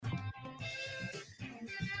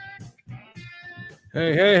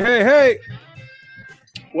Hey, hey, hey, hey.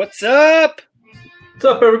 What's up? What's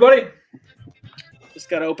up, everybody? Just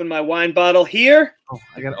got to open my wine bottle here. Oh,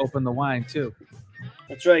 I got to open the wine, too.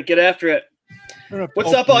 That's right. Get after it.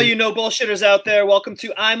 What's up, all you no bullshitters out there? Welcome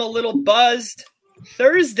to I'm a Little Buzzed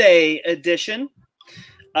Thursday edition,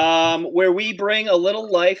 where we bring a little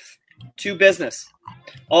life to business,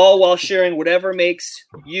 all while sharing whatever makes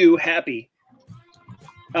you happy.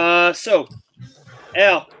 So,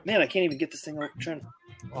 Al, man, I can't even get this thing open.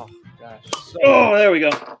 Oh, gosh. Oh, there we go.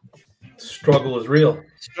 Struggle is real.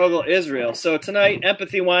 Struggle is real. So tonight,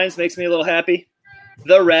 Empathy Wines makes me a little happy.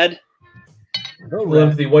 The Red.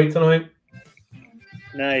 Empathy White tonight.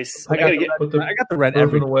 Nice. I got the red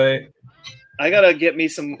bourbon away. I gotta get me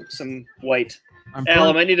some white.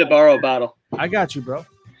 Alan, I need to borrow a bottle. I got you, bro.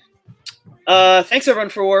 Thanks everyone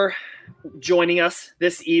for joining us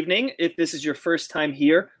this evening. If this is your first time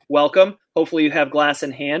here, welcome. Hopefully you have glass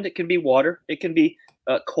in hand. It can be water. It can be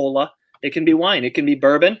cola. It can be wine. It can be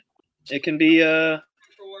bourbon. It can be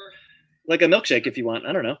like a milkshake if you want.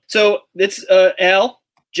 I don't know. So it's Al,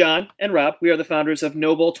 John, and Rob. We are the founders of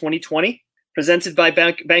Noble 2020, presented by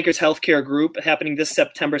Bankers Healthcare Group, happening this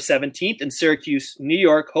September 17th in Syracuse, New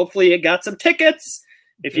York. Hopefully you got some tickets.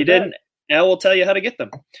 If you didn't, Al will tell you how to get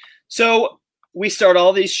them. So we start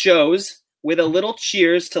all these shows with a little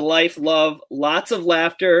cheers to life, love, lots of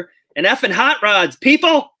laughter, and effing hot rods,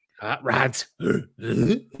 people. Hot rods.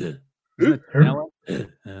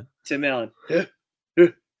 Tim Allen.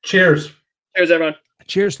 Cheers. Cheers, everyone.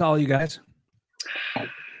 Cheers to all you guys.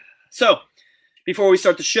 So, before we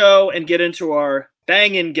start the show and get into our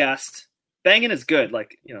banging guest, banging is good,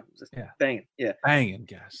 like, you know, banging. Yeah. Banging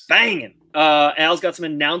guest. Banging. Al's got some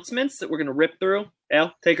announcements that we're going to rip through.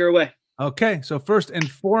 Al, take her away. Okay, so first and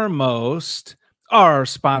foremost, our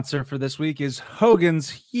sponsor for this week is Hogan's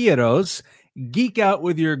Heroes. Geek out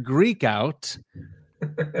with your Greek out.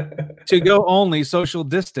 To go only, social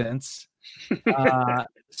distance.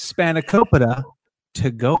 Spanakopita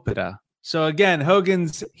to Gopita. So again,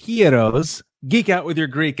 Hogan's Heroes. Geek out with your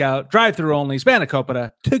Greek out. Drive through only.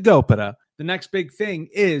 Spanakopita to Gopita. The next big thing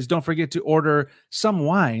is don't forget to order some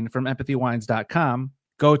wine from empathywines.com.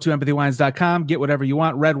 Go to empathywines.com. Get whatever you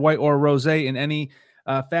want, red, white, or rosé in any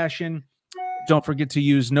fashion. Don't forget to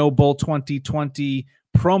use Noble 2020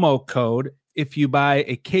 promo code. If you buy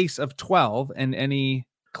a case of 12 and any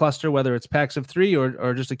cluster, whether it's packs of 3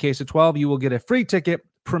 or just a case of 12, you will get a free ticket,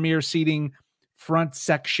 premier seating, front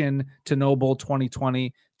section to Noble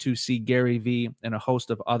 2020 to see Gary Vee and a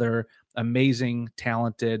host of other amazing,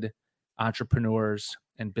 talented entrepreneurs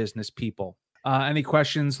and business people. Any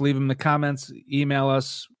questions, leave them in the comments, email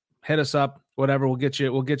us, hit us up, whatever. We'll get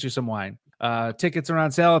you some wine. Tickets are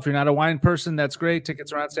on sale. If you're not a wine person, that's great.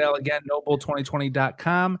 Tickets are on sale again,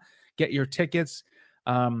 noble2020.com. Get your tickets.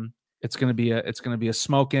 It's gonna be a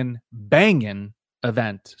smoking, banging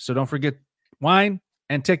event. So don't forget wine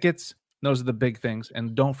and tickets. Those are the big things.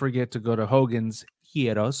 And don't forget to go to Hogan's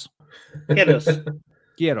Heroes.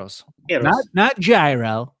 Heroes. Not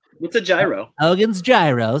gyro. What's a gyro? Hogan's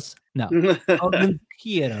Gyros. No. Hogan's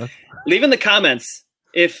Heroes. Leave in the comments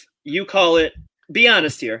if you call it. Be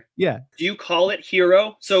honest here. Yeah. Do you call it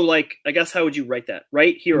hero? So, like, I guess how would you write that?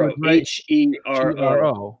 Right? Hero. Right.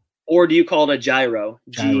 Hero. Or do you call it a gyro?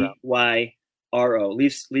 Gyro.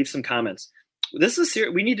 Leave some comments. This is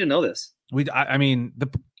serious. We need to know this. I mean, the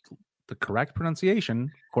correct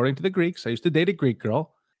pronunciation, according to the Greeks, I used to date a Greek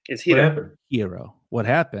girl, is hero. Hero. What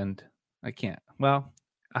happened? I can't. Well,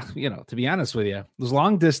 to be honest with you, it was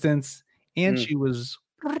long distance, and she was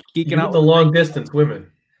geeking out. The long distance women.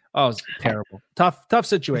 Oh, it was terrible. Tough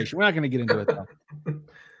situation. We're not going to get into it, though.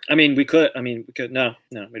 I mean, we could. No,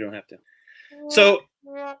 we don't have to. So,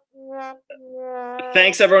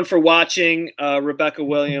 thanks everyone for watching. Rebecca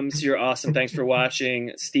Williams, you're awesome. Thanks for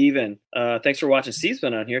watching. Steven, thanks for watching. Steve's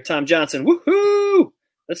been on here. Tom Johnson, woohoo!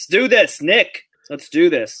 Let's do this, Nick. Let's do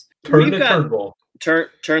this. Turn the Turnbull. Turn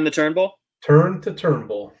the Turnbull. Turn to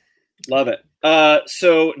Turnbull. Love it.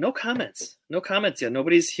 So no comments yet.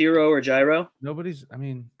 Nobody's hero or gyro. Nobody's. I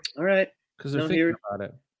mean, all right, because they're thinking about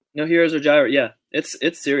it. No heroes or gyro. Yeah, it's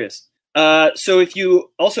serious. So if you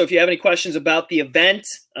have any questions about the event,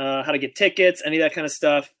 how to get tickets, any of that kind of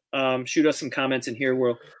stuff, shoot us some comments in here.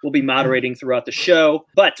 We'll be moderating throughout the show.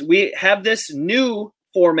 But we have this new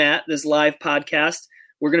format, this live podcast.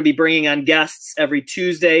 We're going to be bringing on guests every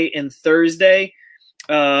Tuesday and Thursday.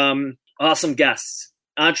 Awesome guests,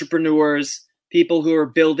 entrepreneurs, people who are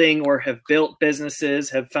building or have built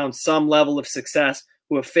businesses, have found some level of success,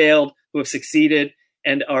 who have failed, who have succeeded,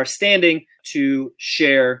 and are standing to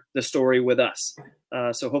share the story with us.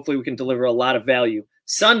 So hopefully we can deliver a lot of value.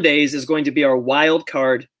 Sundays is going to be our wild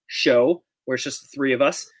card show, where it's just the three of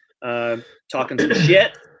us talking some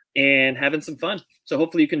shit and having some fun. So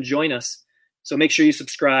hopefully you can join us. So make sure you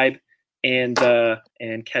subscribe and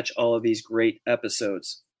catch all of these great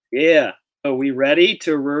episodes. Yeah. Are we ready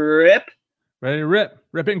to rip? Ready to rip.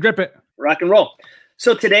 Rip it and grip it. Rock and roll.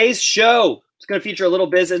 So today's show is going to feature a little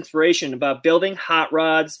biz inspiration about building hot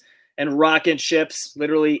rods and rocket ships,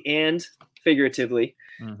 literally and figuratively.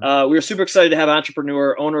 Mm-hmm. We were super excited to have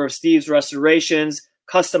entrepreneur, owner of Steve's Restorations,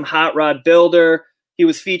 custom hot rod builder. He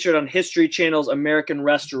was featured on History Channel's American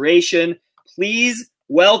Restoration. Please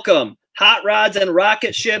welcome Hot Rods and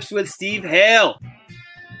Rocket Ships with Steve Hale.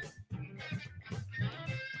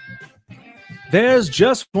 There's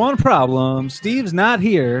just one problem. Steve's not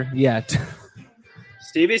here yet.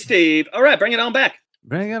 Stevie Steve. All right, bring it on back.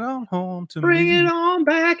 Bring it on home to Bring me. it on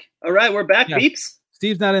back. All right, we're back, Yeah. peeps.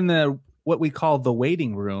 Steve's not in the what we call the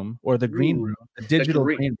waiting room or the green room, the digital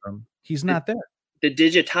green room. He's not there. The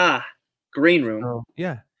Digita green room. So,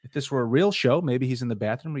 yeah. If this were a real show, maybe he's in the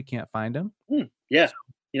bathroom. We can't find him. Yeah.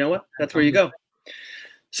 You know what? That's where you go.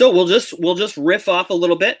 So we'll just riff off a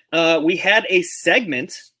little bit. We had a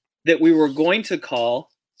segment that we were going to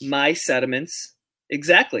call My Sediments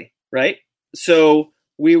Exactly, right? So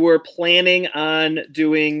we were planning on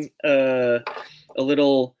doing a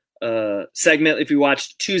little segment. If you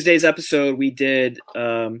watched Tuesday's episode, we did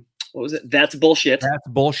what was it? That's Bullshit. That's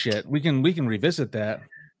bullshit. We can revisit that.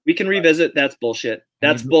 We can revisit That's Bullshit.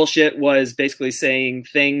 That's Bullshit was basically saying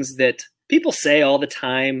things that people say all the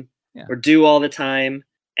time or do all the time,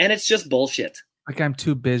 and it's just bullshit. Like, I'm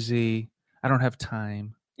too busy. I don't have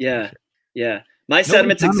time. Yeah. Yeah. My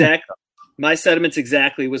Sediments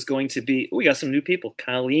Exactly was going to be, we got some new people.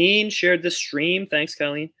 Colleen shared the stream. Thanks,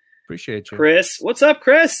 Colleen. Appreciate you. Chris. What's up,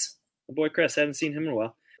 Chris? My boy, Chris. I haven't seen him in a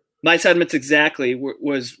while. My Sediments Exactly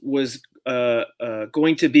was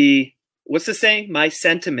going to be, what's the saying? My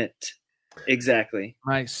Sentiment Exactly.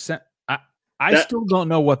 I still don't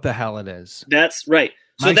know what the hell it is. That's right.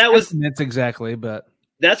 So It's exactly, but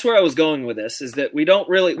that's where I was going with this, is that we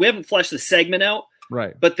haven't fleshed the segment out.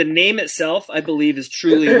 Right. But the name itself, I believe, is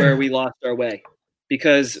truly where we lost our way,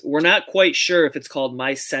 because we're not quite sure if it's called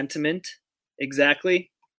My Sentiment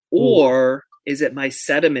Exactly, or is it My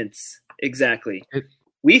Sediments Exactly?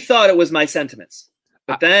 We thought it was My Sentiments,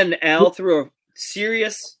 but then Al threw a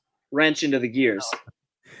serious wrench into the gears.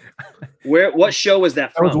 What show was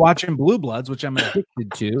that from? I was watching Blue Bloods, which I'm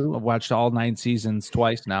addicted to. I've watched all 9 seasons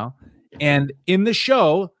twice now. And in the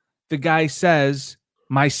show, the guy says,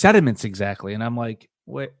 My Sediments Exactly. And I'm like,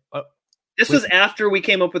 wait. This was after we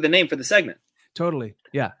came up with the name for the segment. Totally.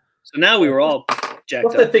 Yeah. So now we were all jacked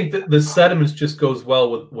Plus, up. I think that the sediments just goes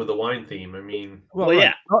well with the wine theme. I mean, Well,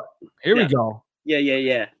 yeah. Oh, here we go.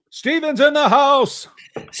 Yeah. Steven's in the house.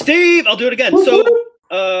 Steve, I'll do it again. So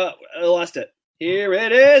I lost it. Here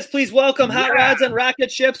it is. Please welcome Hot Rods and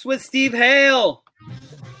Rocket Ships with Steve Hale.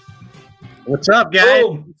 What's up, guys?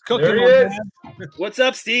 boom, Cooking there he on is. What's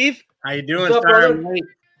up, Steve? How you doing? What's up, Sorry brother? I'm late.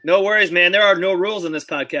 No worries, man. There are no rules in this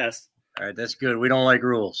podcast. All right, that's good. We don't like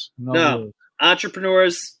rules. No.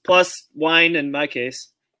 Entrepreneurs plus wine in my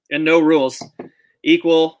case, and no rules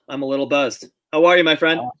equal. I'm a little buzzed. How are you, my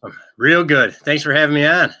friend? Awesome. Real good. Thanks for having me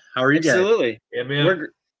on. How are you guys? Absolutely. Yeah, man.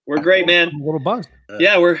 We're great, man. A little buzzed.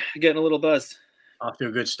 Yeah, we're getting a little buzzed. Off to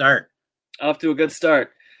a good start. Off to a good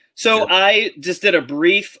start. So I just did a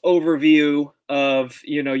brief overview of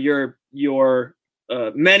your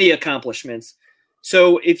many accomplishments.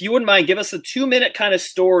 So if you wouldn't mind, give us a 2-minute kind of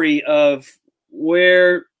story of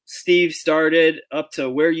where Steve started up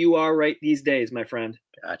to where you are right these days, my friend.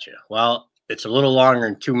 Gotcha. Well, it's a little longer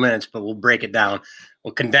than 2 minutes, but we'll break it down.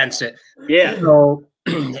 We'll condense it. Yeah. So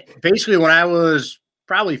basically, when I was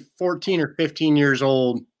probably 14 or 15 years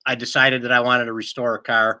old, I decided that I wanted to restore a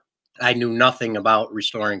car. I knew nothing about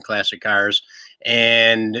restoring classic cars.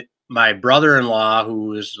 And my brother-in-law, who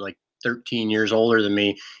was like 13 years older than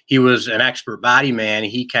me, he was an expert body man.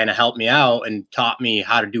 He kind of helped me out and taught me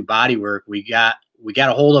how to do body work. We got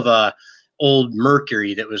a hold of a old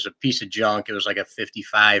Mercury that was a piece of junk. It was like a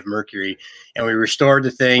 55 Mercury, and we restored the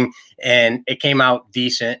thing, and it came out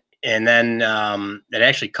decent. And then it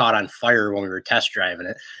actually caught on fire when we were test driving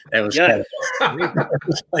it. That was kind of that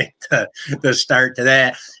was like the start to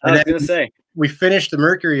that. I was going to say, we finished the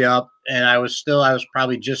Mercury up, and I was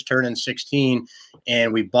probably just turning 16,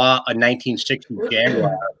 and we bought a 1960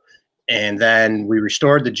 Jaguar. And then we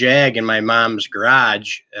restored the Jag in my mom's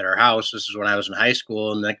garage at our house. This is when I was in high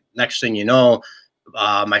school. And the next thing you know,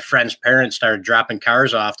 my friend's parents started dropping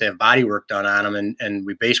cars off to have body work done on them. And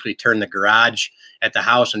we basically turned the garage at the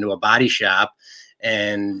house into a body shop.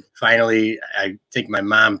 And finally, I think my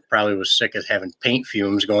mom probably was sick of having paint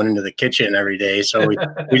fumes going into the kitchen every day. So we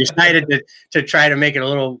decided to try to make it a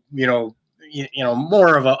little,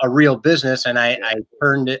 more of a real business. And I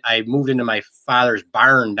moved into my father's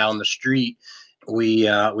barn down the street. We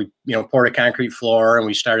poured a concrete floor and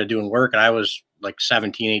we started doing work. And I was like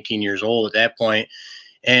 17, 18 years old at that point.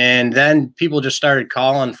 And then people just started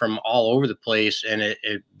calling from all over the place, and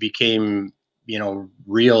it became,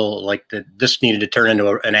 real, like that this needed to turn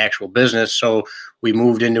into an actual business. So we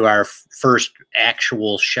moved into our first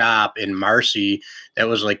actual shop in Marcy. That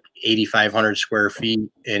was like 8,500 square feet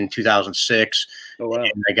in 2006. Oh, wow.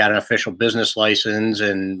 And I got an official business license,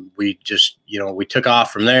 and we just, we took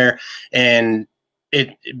off from there. And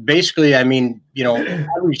it basically,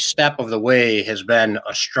 every step of the way has been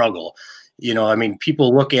a struggle.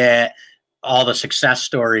 People look at all the success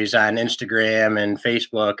stories on Instagram and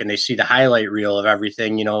Facebook, and they see the highlight reel of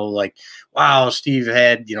everything, like, wow, Steve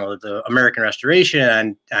had, the American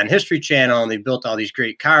Restoration on History Channel, and they built all these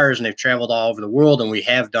great cars, and they've traveled all over the world, and we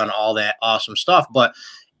have done all that awesome stuff. But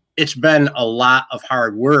it's been a lot of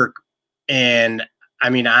hard work. And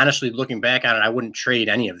honestly, looking back on it, I wouldn't trade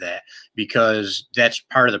any of that, because that's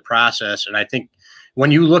part of the process. And I think when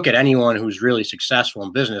you look at anyone who's really successful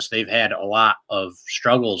in business, they've had a lot of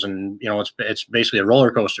struggles, and it's basically a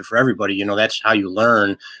roller coaster for everybody. That's how you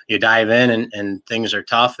learn. You dive in, and things are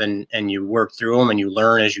tough, and you work through them, and you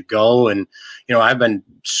learn as you go. And I've been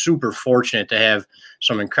super fortunate to have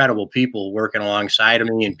some incredible people working alongside of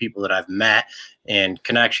me, and people that I've met, and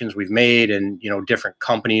connections we've made, and different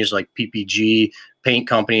companies like PPG Paint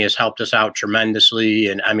Company has helped us out tremendously.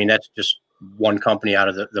 And that's just one company out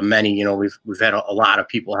of the many. We've had a lot of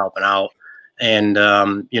people helping out. And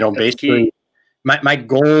That's basically key. my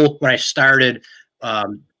goal when I started,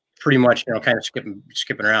 pretty much, kind of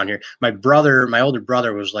skipping around here, my older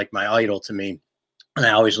brother was like my idol to me, and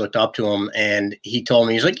I always looked up to him. And he told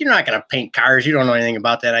me, he's like, "You're not going to paint cars. You don't know anything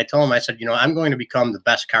about that." I told him, I said, I'm going to become the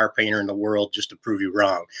best car painter in the world just to prove you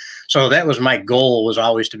wrong. So that was my goal, was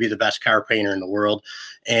always to be the best car painter in the world.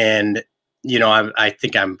 And I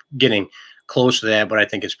think I'm getting close to that, but I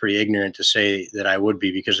think it's pretty ignorant to say that I would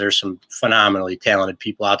be, because there's some phenomenally talented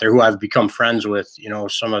people out there who I've become friends with.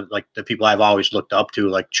 Some of like the people I've always looked up to,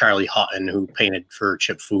 like Charlie Hutton, who painted for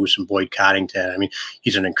Chip Foose and Boyd Coddington.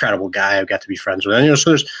 He's an incredible guy. I've got to be friends with. And,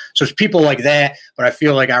 so there's people like that, but I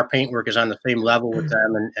feel like our paint work is on the same level with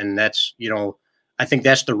them. And that's, I think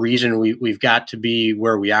that's the reason we've got to be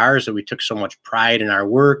where we are, is that we took so much pride in our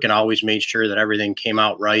work and always made sure that everything came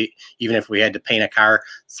out right. Even if we had to paint a car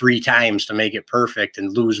 3 times to make it perfect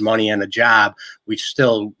and lose money on the job, we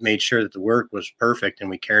still made sure that the work was perfect, and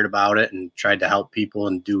we cared about it and tried to help people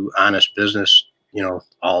and do honest business,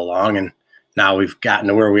 all along. And now we've gotten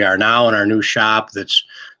to where we are now in our new shop that's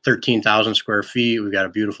 13,000 square feet. We've got a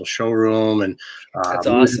beautiful showroom and That's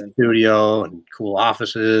awesome. studio and cool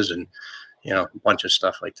offices, and a bunch of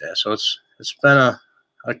stuff like that. So it's been a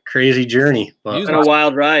crazy journey, but It's been a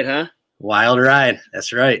wild ride, huh? Wild ride.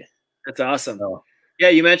 That's right. That's awesome. So, Yeah,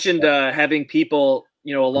 you mentioned having people,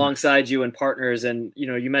 alongside you and partners, and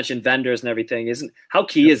you mentioned vendors and everything. How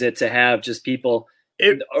key is it to have just people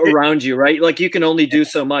around you, right? Like, you can only do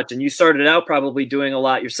so much, and you started out probably doing a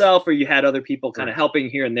lot yourself, or you had other people kind of helping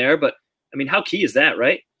here and there. But how key is that,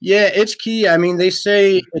 right? Yeah, it's key. They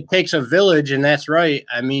say it takes a village, and that's right.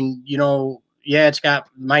 It's got,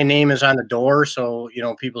 my name is on the door. So,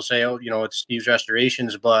 people say, oh, it's Steve's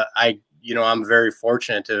Restorations, but I'm very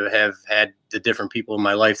fortunate to have had the different people in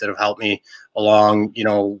my life that have helped me along,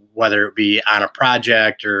 whether it be on a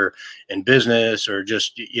project or in business, or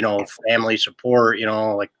just, family support,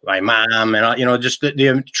 like my mom, and, just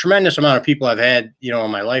the tremendous amount of people I've had,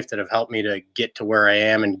 in my life that have helped me to get to where I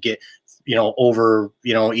am and get, over,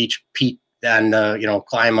 each peak and,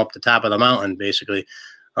 climb up the top of the mountain, basically.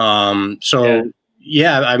 I've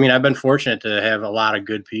been fortunate to have a lot of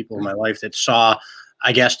good people in my life that saw,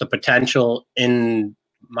 I guess, the potential in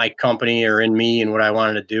my company or in me and what I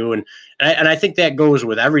wanted to do. And I think that goes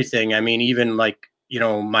with everything. Even like,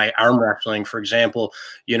 my arm wrestling, for example,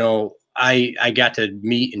 I got to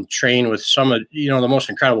meet and train with some of, the most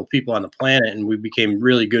incredible people on the planet, and we became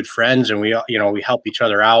really good friends, and we help each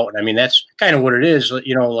other out. And that's kind of what it is.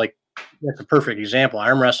 Like, that's a perfect example.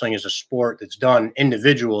 Arm wrestling is a sport that's done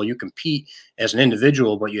individual. You compete as an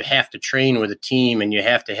individual, but you have to train with a team, and you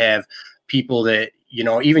have to have people that,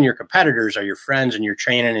 even your competitors are your friends, and you're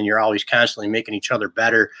training, and you're always constantly making each other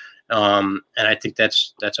better. And I think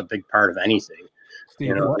that's a big part of anything.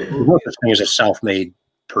 Steve, What this thing is a self-made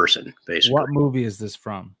person, basically. What movie is this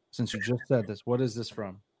from? Since you just said this, what is this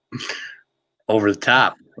from? Over the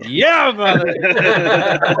top. Yeah, brother.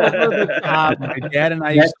 Over the Top. My dad and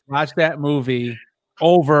I used to watch that movie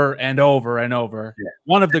over and over and over. Yeah.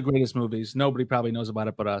 One of the greatest movies. Nobody probably knows about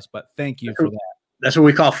it but us, but thank you for that. That's what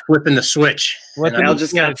we call flipping the switch. Flipping Al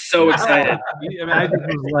just got so excited. I mean, I just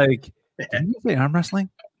was like, did you say arm wrestling?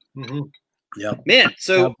 Mhm. Yep. Man,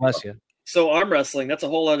 so God bless you. so arm wrestling, that's a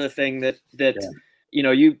whole other thing that you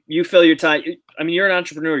know, you fill your time. I mean, you're an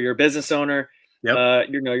entrepreneur, you're a business owner. Yep.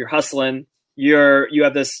 You're hustling. You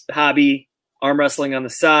have this hobby, arm wrestling on the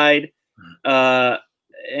side.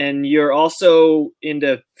 And you're also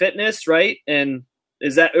into fitness, right? And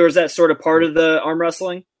is that sort of part of the arm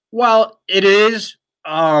wrestling? Well, it is.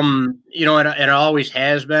 You know, it always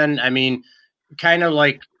has been. I mean, kind of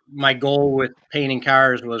like my goal with painting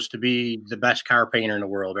cars was to be the best car painter in the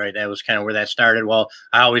world, right? That was kind of where that started. Well,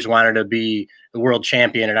 I always wanted to be the world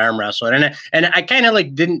champion at arm wrestling, and I kind of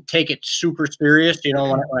like didn't take it super serious, you know,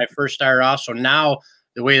 when I first started off. So now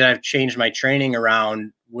the way that I've changed my training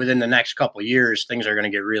around, within the next couple of years, things are going to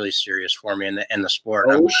get really serious for me in the sport.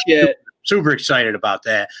 Oh, shit. Super excited about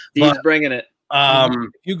that. He's bringing it.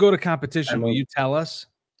 If you go to competition, will you tell us?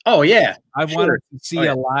 Oh yeah, I've wanted to see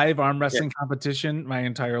a live arm wrestling competition my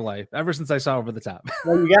entire life, ever since I saw Over the Top.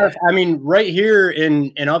 Well, you got. I mean, right here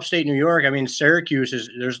in upstate New York. I mean, Syracuse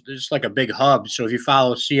there's like a big hub. So if you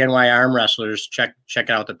follow CNY Arm Wrestlers, check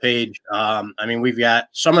out the page. I mean, we've got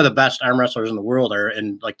some of the best arm wrestlers in the world are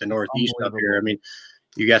in like the Northeast up here. I mean,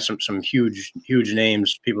 you got some huge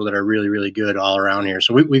names, people that are really, really good all around here.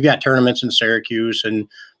 So we've got tournaments in Syracuse and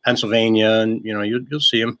Pennsylvania, and you know you'll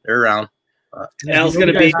see them. They're around. Al's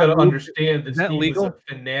going to be. Got to understand that Steve legal? is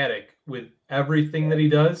a fanatic with everything that he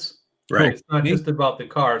does. Right. It's not just about the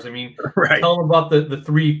cars. I mean, Right. tell him about the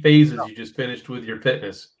 3 phases you just finished with your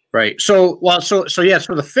fitness. Right. So yeah.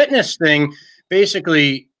 So the fitness thing,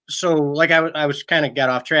 basically. So like I was kind of got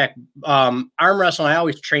off track. Arm wrestling, I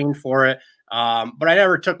always trained for it. But I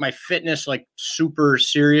never took my fitness like super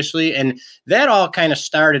seriously. And that all kind of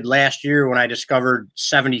started last year when I discovered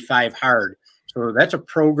 75 Hard. So that's a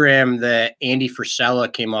program that Andy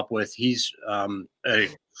Frisella came up with. He's a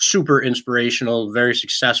super inspirational, very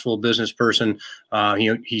successful business person.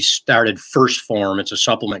 He started First Form. It's a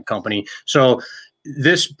supplement company. So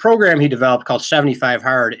this program he developed called 75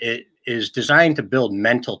 Hard, it is designed to build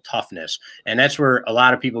mental toughness. And that's where a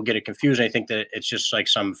lot of people get it confused. I think that it's just like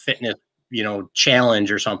some fitness, challenge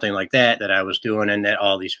or something like that I was doing and that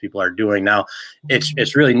all these people are doing now.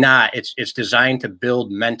 It's really not. It's designed to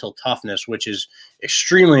build mental toughness, which is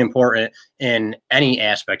extremely important in any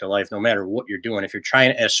aspect of life, no matter what you're doing.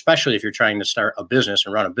 Especially if you're trying to start a business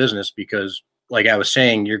and run a business, because like I was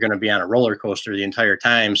saying, you're going to be on a roller coaster the entire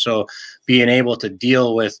time. So being able to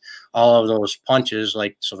deal with all of those punches,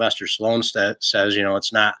 like Sylvester Stallone says,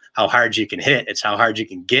 it's not how hard you can hit, it's how hard you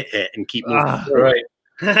can get hit and keep moving. Right.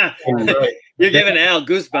 You're giving Al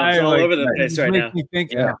goosebumps all over the place right now. Me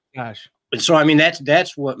think, oh, gosh. And so, I mean,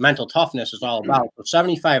 that's what mental toughness is all about. So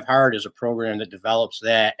 75 Hard is a program that develops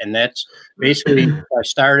that. And that's basically, I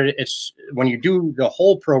started, it's when you do the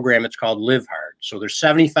whole program, it's called Live Hard. So there's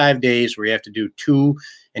 75 days where you have to do 2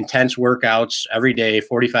 intense workouts every day,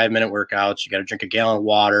 45-minute workouts. You got to drink a gallon of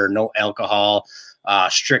water, no alcohol,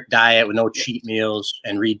 strict diet with no cheat meals,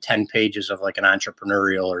 and read 10 pages of like an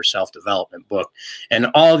entrepreneurial or self-development book. And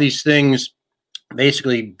all these things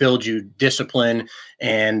basically build you discipline,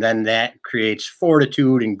 and then that creates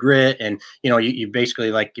fortitude and grit. And you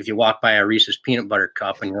basically, like, if you walk by a Reese's peanut butter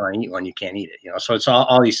cup and you want to eat one, you can't eat it. So it's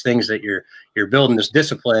all these things that you're building this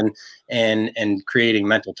discipline and creating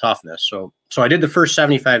mental toughness. So I did the first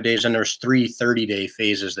 75 days, and there's 3 30-day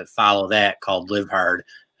phases that follow that called Live Hard,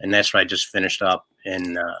 and that's what I just finished up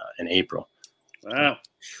in April. Wow,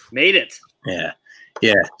 made it. Yeah.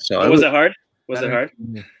 So was it hard? Was it hard?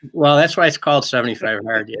 Well, that's why it's called 75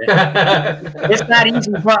 Hard. Yeah. It's not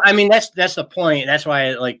easy, but I mean, that's the point. That's why,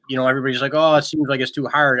 everybody's like, oh, it seems like it's too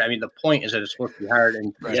hard. I mean, the point is that it's supposed to be hard,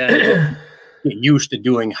 and get used to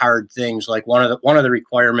doing hard things. Like one of the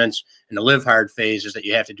requirements in the Live Hard phase is that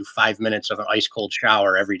you have to do 5 minutes of an ice cold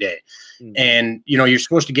shower every day. And, you're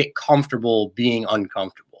supposed to get comfortable being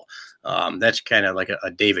uncomfortable. That's kind of like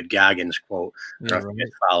a David Goggins quote. I don't know if you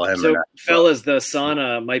guys follow him or not. Fellas, the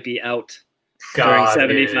sauna might be out. During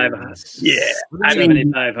 75 hard. Yeah.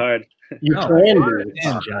 75 hard. You can do it,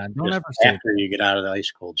 John. Don't ever say after you get out of the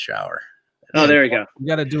ice cold shower. Oh, there you go. You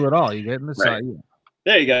got to do it all. You get in the side.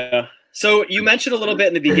 There you go. So you mentioned a little bit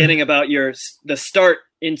in the beginning about the start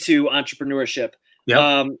into entrepreneurship.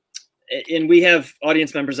 Yeah. And we have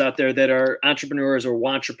audience members out there that are entrepreneurs or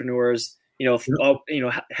wantrepreneurs,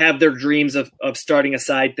 have their dreams of starting a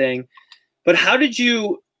side thing. But how did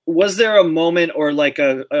you was there a moment or like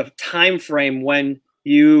a time frame when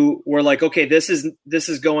you were like, okay, this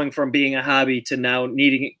is going from being a hobby to now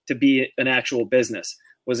needing to be an actual business?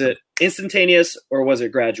 Was it instantaneous or was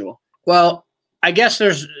it gradual? Well, I guess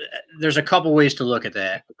there's a couple ways to look at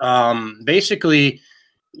that. Basically,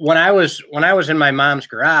 when I was in my mom's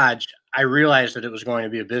garage, I realized that it was going to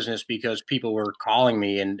be a business because people were calling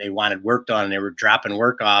me and they wanted work done and they were dropping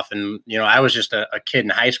work off. And, I was just a kid in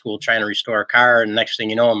high school trying to restore a car. And next thing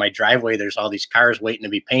you know, in my driveway, there's all these cars waiting to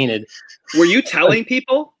be painted. Were you telling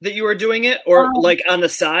people that you were doing it or like on the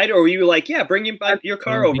side, or were you like, yeah, bring your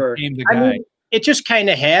car over? It just kind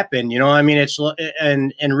of happened, it's,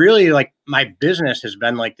 and really like my business has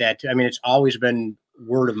been like that too. I mean, it's always been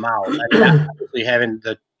word of mouth. Obviously having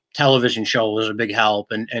the television show was a big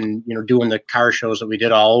help and doing the car shows that we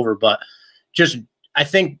did all over. But just, I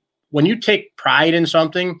think when you take pride in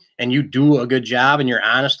something and you do a good job and you're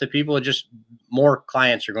honest to people, it just more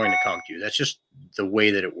clients are going to come to you. That's just the way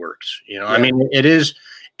that it works. Yeah. I mean,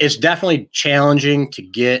 it's definitely challenging to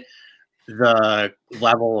get the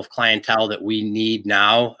level of clientele that we need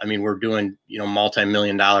now. I mean, we're doing,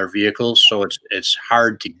 multi-million-dollar vehicles. So it's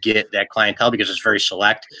hard to get that clientele because it's very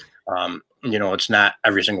select. It's not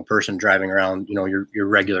every single person driving around, your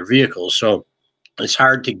regular vehicles. So it's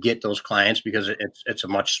hard to get those clients because it's a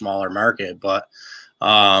much smaller market. But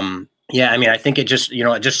I mean, I think it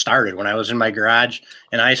just started when I was in my garage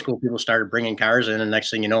in high school. People started bringing cars in, and next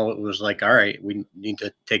thing you know, it was like, all right, we need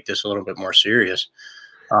to take this a little bit more serious.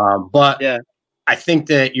 But I think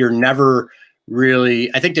that you're never really,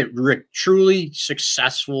 I think that truly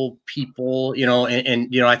successful people,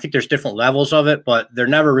 I think there's different levels of it, but they're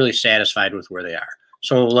never really satisfied with where they are.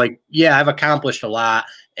 So like, I've accomplished a lot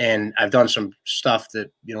and I've done some stuff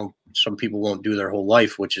that, some people won't do their whole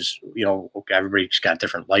life, which is, okay, everybody's got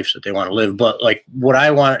different lives that they want to live. But like what I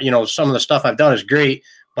want, some of the stuff I've done is great,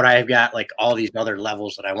 but I've got like all these other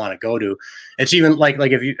levels that I want to go to. It's even like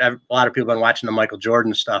if you have a lot of people have been watching the Michael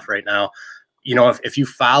Jordan stuff right now, if you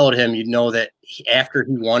followed him, you'd know that after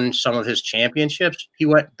he won some of his championships, he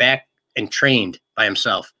went back and trained by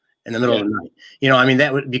himself in the middle of the night. I mean,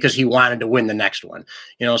 that was because he wanted to win the next one,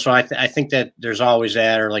 so I think that there's always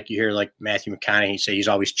that, or like you hear like Matthew McConaughey say, he's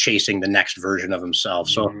always chasing the next version of himself.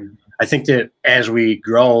 So I think that as we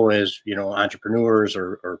grow as, entrepreneurs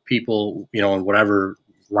or people, in whatever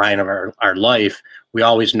line of our life, we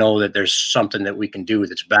always know that there's something that we can do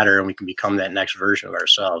that's better and we can become that next version of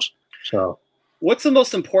ourselves. So what's the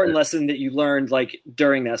most important lesson that you learned like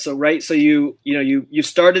during that? So, right. So you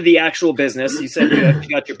started the actual business. You said you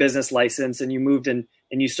got your business license and you moved in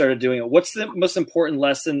and you started doing it. What's the most important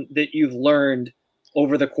lesson that you've learned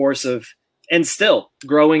over the course of, and still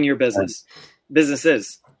growing your businesses,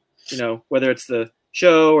 whether it's the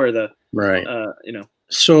show or the, right.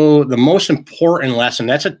 So the most important lesson,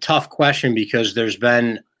 that's a tough question because there's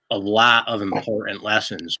been a lot of important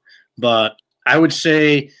lessons, but I would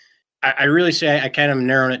say, I really say I kind of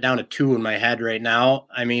narrowing it down to two in my head right now.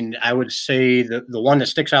 I mean, I would say the one that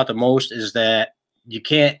sticks out the most is that you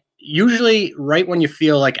can't usually right when you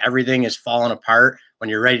feel like everything is falling apart, when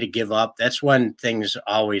you're ready to give up, that's when things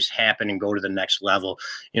always happen and go to the next level.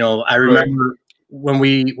 I remember when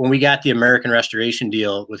we got the American Restoration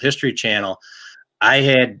deal with History Channel, I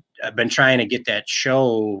had been trying to get that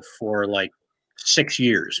show for like 6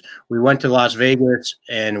 years. We went to Las Vegas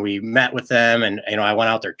and we met with them, and I went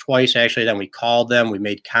out there twice actually. Then we called them, we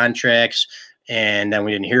made contracts, and then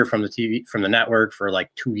we didn't hear from the network for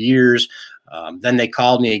like 2 years. Then they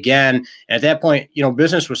called me again, and at that point,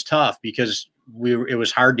 business was tough because it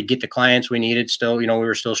was hard to get the clients we needed. Still, we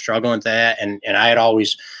were still struggling with that, and I had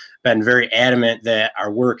always been very adamant that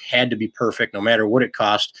our work had to be perfect no matter what it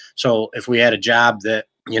cost. So if we had a job that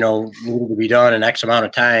needed to be done in X amount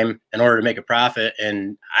of time in order to make a profit,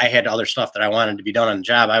 and I had other stuff that I wanted to be done on the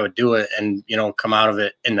job, I would do it and, come out of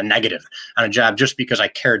it in the negative on a job just because I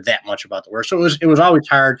cared that much about the work. So it was always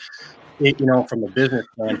hard, from a business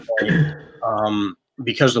standpoint,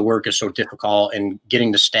 because the work is so difficult and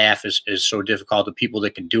getting the staff is so difficult. The people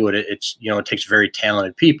that can do it, it's, it takes very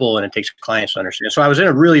talented people and it takes clients to understand. So I was in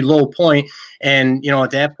a really low point, and,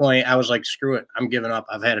 at that point I was like, screw it, I'm giving up.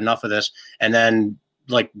 I've had enough of this. And then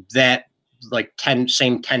like 10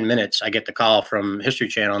 minutes, I get the call from History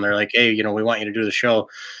Channel and they're like, hey, we want you to do the show.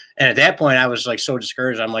 And at that point I was like so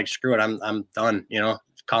discouraged. I'm like, screw it, I'm done,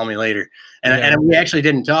 call me later. And we actually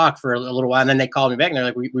didn't talk for a little while. And then they called me back and they're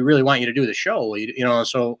like, we really want you to do the show,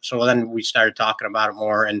 so then we started talking about it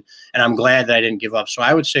more, and I'm glad that I didn't give up. So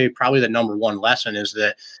I would say probably the number one lesson is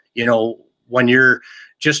that, when you're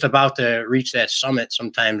just about to reach that summit,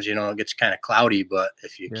 sometimes, it gets kind of cloudy, but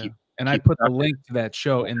if you keep And I put the link to that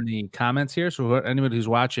show in the comments here. So anybody who's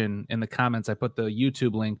watching, in the comments, I put the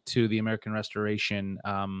YouTube link to the American Restoration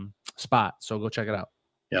spot. So go check it out.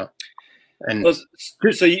 Yeah. And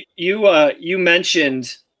so you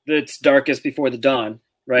mentioned that it's darkest before the dawn,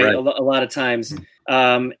 right? A lot of times,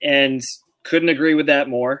 and couldn't agree with that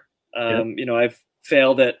more. I've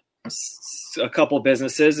failed at a couple of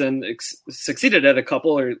businesses and succeeded at a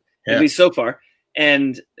couple, or at least so far,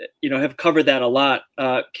 and have covered that a lot.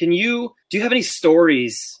 Do you have any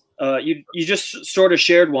stories? You just sort of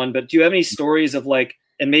shared one, but do you have any stories of like,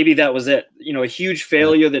 and maybe that was it, a huge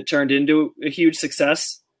failure that turned into a huge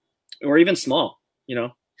success, or even small,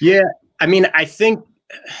 Yeah. I mean, I think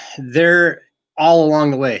they're all along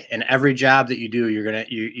the way, and every job that you do,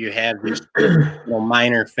 you have these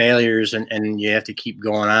minor failures, and you have to keep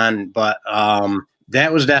going on. But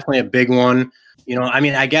that was definitely a big one. I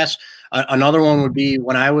mean, I guess another one would be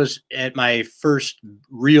when I was at my first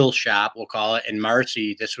real shop, we'll call it, in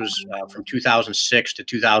Marcy. This was from 2006 to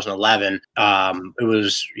 2011. It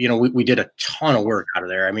was, we did a ton of work out of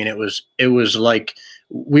there. I mean, it was like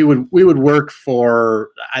we would work for.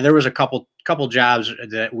 There was a couple jobs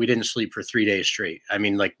that we didn't sleep for 3 days straight. I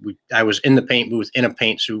mean, like I was in the paint booth in a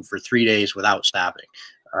paint suit for 3 days without stopping.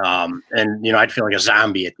 And I'd feel like a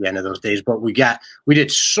zombie at the end of those days, but we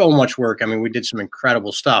did so much work. I mean, we did some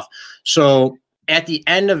incredible stuff. So at the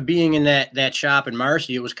end of being in that shop in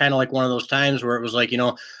Marcy, it was kind of like one of those times where it was like,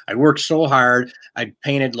 I worked so hard. I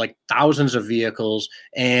painted like thousands of vehicles,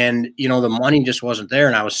 and, the money just wasn't there.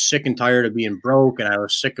 And I was sick and tired of being broke. And I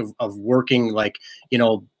was sick of working like,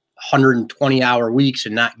 120-hour weeks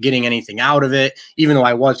and not getting anything out of it. Even though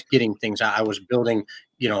I was getting things out, I was building,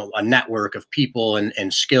 a network of people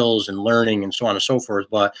and skills and learning and so on and so forth.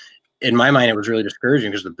 But in my mind, it was really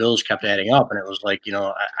discouraging because the bills kept adding up, and it was like,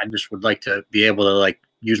 I just would like to be able to like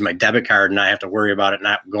use my debit card and not have to worry about it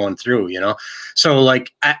not going through, So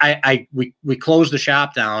like we closed the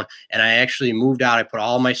shop down, and I actually moved out. I put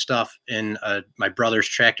all my stuff in my brother's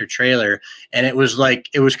tractor trailer, and it was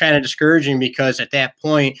kind of discouraging because at that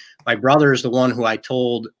point, my brother is the one who I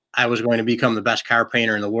told I was going to become the best car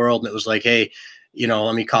painter in the world. And it was like, hey,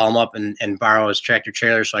 let me call him up and borrow his tractor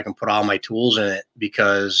trailer so I can put all my tools in it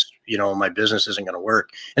because, my business isn't going to work.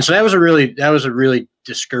 And so that was a really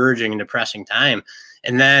discouraging and depressing time.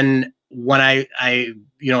 And then when I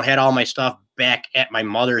had all my stuff back at my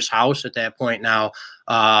mother's house at that point, now,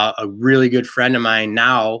 a really good friend of mine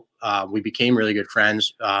now, we became really good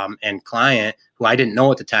friends, and client who I didn't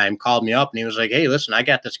know at the time called me up, and he was like, hey, listen, I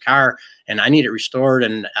got this car and I need it restored.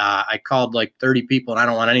 And I called like 30 people, and I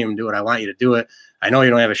don't want any of them to do it. I want you to do it. I know you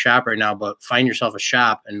don't have a shop right now, but find yourself a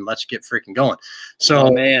shop and let's get freaking going.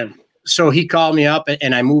 So, so he called me up,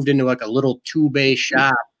 and I moved into like a little 2-bay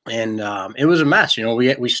shop, and it was a mess.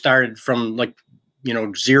 We started from like,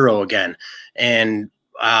 zero again. And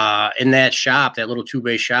in that shop, that little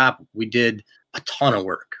 2-bay shop, we did a ton of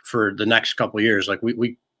work for the next couple of years. Like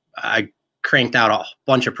I cranked out a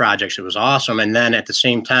bunch of projects. It was awesome. And then at the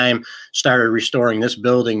same time started restoring this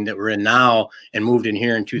building that we're in now, and moved in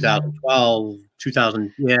here in 2012,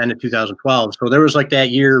 end of 2012. So there was like that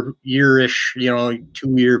year-ish,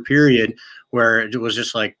 2-year period where it was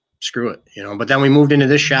just like, screw it, but then we moved into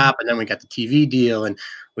this shop, and then we got the TV deal, and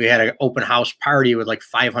we had an open house party with like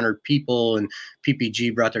 500 people, and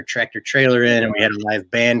PPG brought their tractor trailer in, and we had a live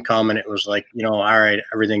band come, and it was like, all right,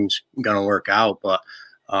 everything's going to work out. But,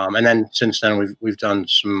 and then since then we've done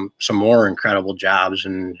some more incredible jobs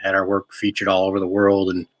and had our work featured all over the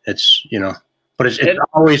world. And it's, but it's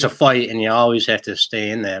always a fight, and you always have to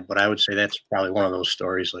stay in that. But I would say that's probably one of those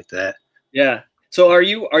stories like that. Yeah. So are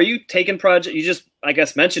you taking projects? You just, I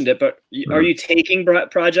guess, mentioned it, but are you taking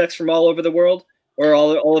projects from all over the world or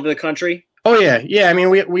all over the country? Oh yeah. Yeah. I mean,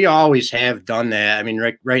 we always have done that. I mean,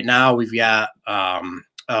 right now we've got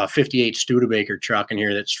a 58 Studebaker truck in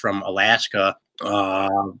here that's from Alaska.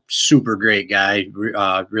 Super great guy,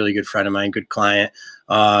 really good friend of mine, good client.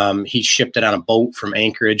 He shipped it on a boat from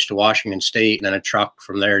Anchorage to Washington State, and then a truck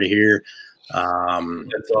from there to here.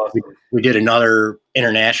 That's awesome. We did another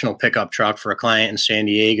international pickup truck for a client in San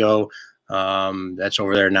Diego. That's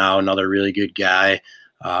over there now. Another really good guy.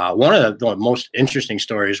 One of the most interesting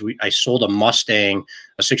stories, I sold a Mustang,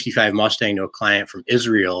 a 65 Mustang, to a client from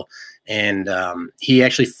Israel. And he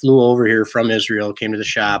actually flew over here from Israel, came to the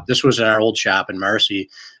shop. This was in our old shop in Marcy.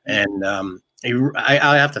 And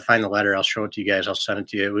I have to find the letter. I'll show it to you guys. I'll send it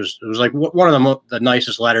to you. It was like one of the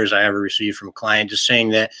nicest letters I ever received from a client, just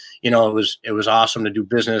saying that, it was awesome to do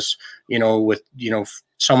business, with,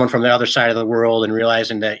 someone from the other side of the world, and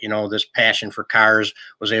realizing that, this passion for cars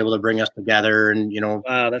was able to bring us together, and,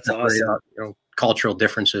 wow, that's awesome. cultural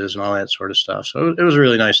differences and all that sort of stuff. So it was a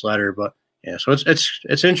really nice letter, but yeah, so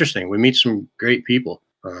it's interesting. We meet some great people.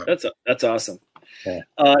 That's awesome. Yeah.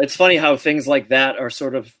 It's funny how things like that are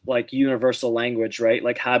sort of like universal language, right?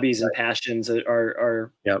 Like hobbies and passions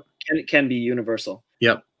are can be universal.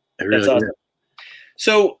 Yep. That's awesome.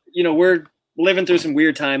 So, we're living through some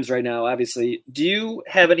weird times right now, obviously. Do you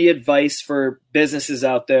have any advice for businesses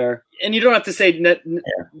out there? And you don't have to say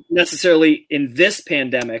necessarily in this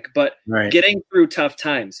pandemic, but getting through tough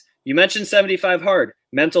times. You mentioned 75 Hard,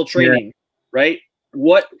 mental training, right?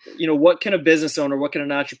 What can a business owner, what can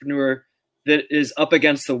an entrepreneur that is up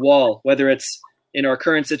against the wall, whether it's in our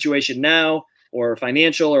current situation now or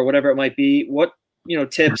financial or whatever it might be, what,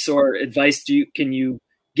 tips or advice can you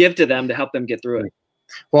give to them to help them get through it?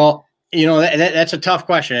 Well, that's a tough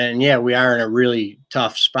question. And yeah, we are in a really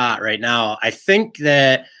tough spot right now. I think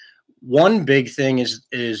that one big thing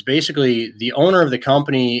is basically the owner of the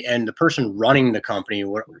company and the person running the company.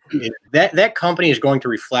 That company is going to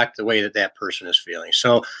reflect the way that person is feeling.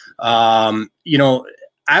 So,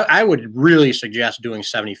 I would really suggest doing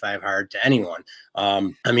 75 Hard to anyone.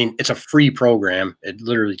 I mean, it's a free program. It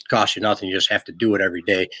literally costs you nothing. You just have to do it every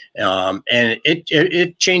day. And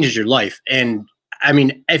it changes your life. And I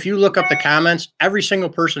mean, if you look up the comments, every single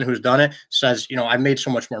person who's done it says, I've made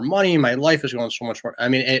so much more money. My life is going so much more. I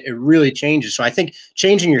mean, it really changes. So I think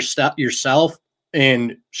changing yourself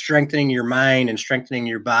and strengthening your mind and strengthening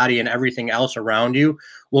your body and everything else around you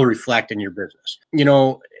will reflect in your business.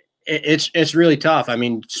 It's really tough. I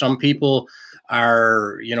mean, some people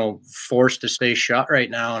are, forced to stay shut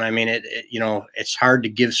right now. And I mean, it's hard to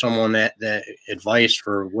give someone that advice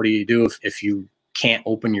for what do you do if you can't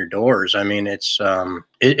open your doors. I mean, it's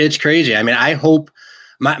crazy. I mean, I hope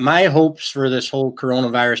my hopes for this whole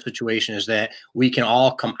coronavirus situation is that we can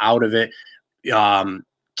all come out of it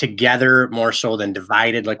together more so than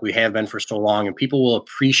divided like we have been for so long, and people will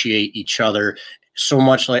appreciate each other so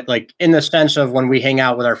much, like in the sense of when we hang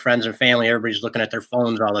out with our friends and family, everybody's looking at their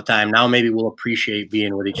phones all the time. Now maybe we'll appreciate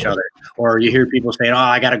being with each other. Or you hear people saying, oh,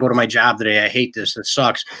 I got to go to my job today. I hate this. It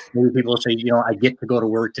sucks. Maybe people say, I get to go to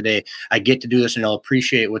work today. I get to do this, and they'll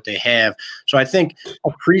appreciate what they have. So I think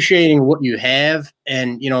appreciating what you have,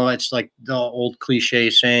 and, it's like the old cliche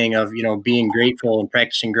saying of, being grateful and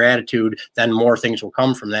practicing gratitude, then more things will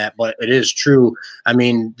come from that. But it is true. I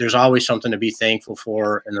mean, there's always something to be thankful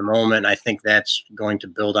for in the moment. I think that's going to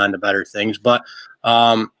build on to better things. But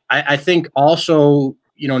I think also,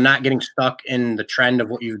 not getting stuck in the trend of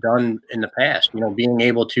what you've done in the past, being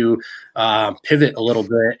able to pivot a little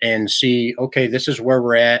bit and see, okay, this is where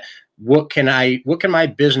we're at. What can my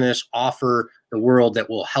business offer the world that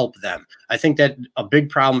will help them? I think that a big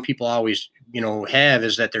problem people always have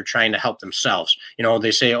is that they're trying to help themselves.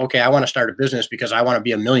 They say, okay, I want to start a business because I want to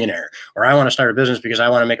be a millionaire, or I want to start a business because I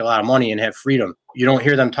want to make a lot of money and have freedom. You don't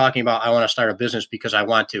hear them talking about, I want to start a business because I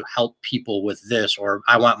want to help people with this, or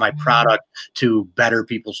I want my product to better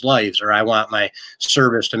people's lives, or I want my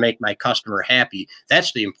service to make my customer happy.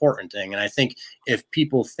 That's the important thing. And I think if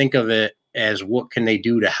people think of it as what can they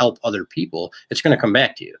do to help other people, it's going to come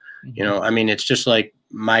back to you. I mean, it's just like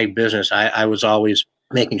my business. I was always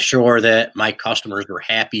making sure that my customers were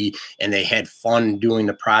happy and they had fun doing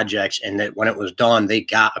the projects, and that when it was done, they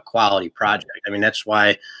got a quality project. I mean, that's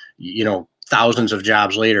why, thousands of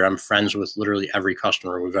jobs later, I'm friends with literally every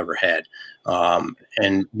customer we've ever had.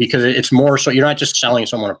 And because it's more so, you're not just selling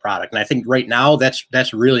someone a product. And I think right now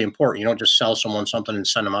that's really important. You don't just sell someone something and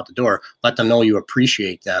send them out the door. Let them know you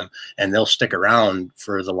appreciate them, and they'll stick around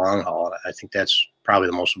for the long haul. I think that's probably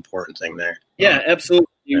the most important thing there. Yeah, absolutely.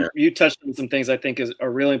 You touched on some things I think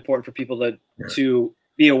are really important for people to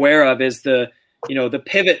be aware of. Is the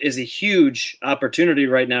pivot is a huge opportunity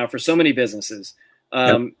right now for so many businesses.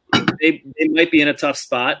 They might be in a tough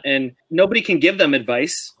spot, and nobody can give them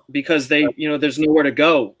advice because there's nowhere to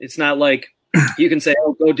go. It's not like you can say,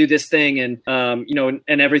 oh, go do this thing and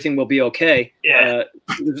and everything will be okay. Yeah.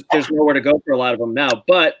 There's nowhere to go for a lot of them now,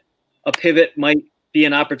 but a pivot might be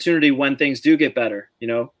an opportunity when things do get better.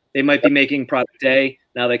 They might be making product A,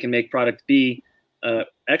 now they can make product B.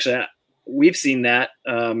 Actually, we've seen that.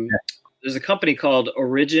 There's a company called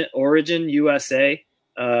Origin USA.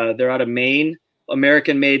 They're out of Maine,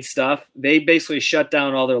 American-made stuff. They basically shut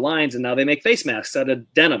down all their lines, and now they make face masks out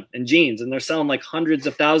of denim and jeans, and they're selling like hundreds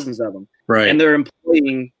of thousands of them. Right. And they're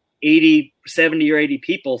employing 70 or 80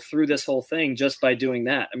 people through this whole thing just by doing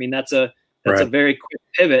that. I mean, that's a very quick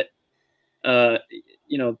pivot,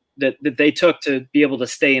 that they took to be able to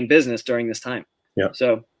stay in business during this time. Yeah.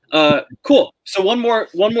 So, cool. So one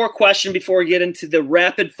more question before we get into the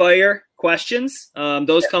rapid fire questions.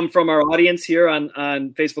 Those come from our audience here on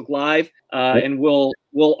Facebook Live, and we'll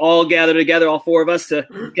all gather together, all four of us,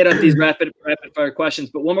 to get up these rapid fire questions.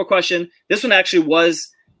 But one more question. This one actually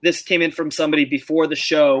came in from somebody before the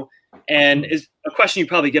show, and is a question you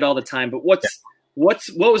probably get all the time. But what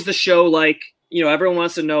was the show like? You know, everyone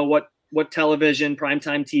wants to know what television,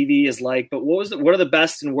 primetime TV is like. But what are the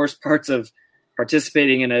best and worst parts of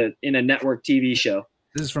participating in a network TV show?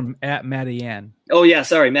 This is from @Maddie Ann. Oh yeah,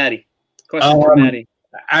 sorry, Maddie. Question for Maddie.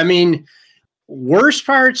 I mean, worst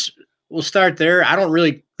parts. We'll start there. I don't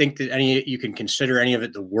really think that you can consider any of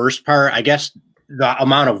it the worst part. I guess the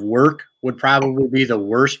amount of work would probably be the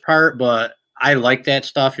worst part, but I like that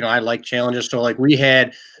stuff. You know, I like challenges. So like we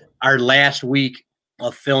had our last week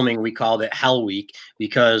of filming, we called it Hell Week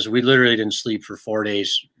because we literally didn't sleep for 4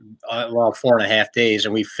 days, 4.5 days.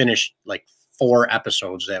 And we finished like 4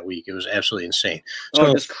 episodes that week. It was absolutely insane.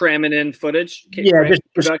 So just cramming in footage.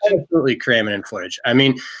 Just absolutely cramming in footage. I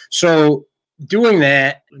mean, so doing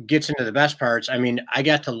that gets into the best parts. I mean, I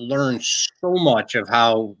got to learn so much of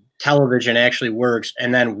how television actually works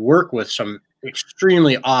and then work with some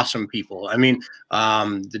extremely awesome people. I mean,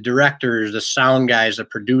 the directors, the sound guys, the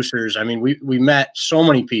producers. I mean, we met so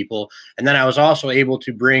many people. And then I was also able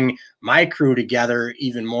to bring my crew together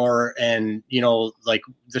even more. And, you know, like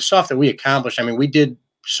the stuff that we accomplished, I mean, we did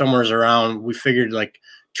somewhere around, we figured like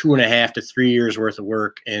 2.5 to 3 years worth of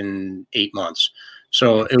work in 8 months.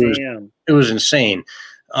 So it was insane.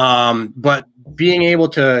 But being able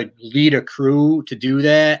to lead a crew to do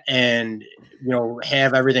that and, you know,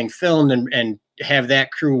 have everything filmed and have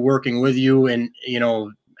that crew working with you and, you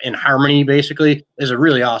know, in harmony basically is a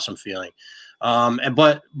really awesome feeling.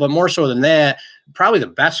 But more so than that, probably the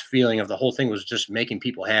best feeling of the whole thing was just making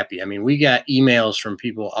people happy. I mean, we got emails from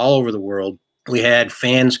people all over the world. We had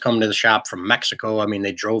fans come to the shop from Mexico. I mean,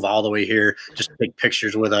 they drove all the way here just to take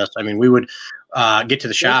pictures with us. I mean, we would get to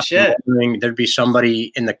the shop. There'd be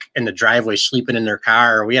somebody in the driveway sleeping in their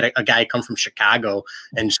car. We had a guy come from Chicago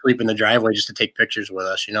and sleep in the driveway just to take pictures with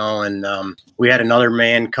us, you know. And we had another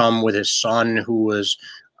man come with his son who was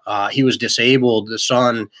he was disabled, the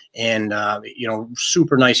son, and you know,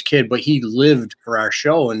 super nice kid, but he lived for our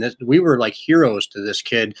show, and we were like heroes to this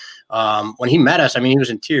kid. When he met us, I mean, he was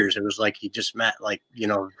in tears. It was like he just met, like, you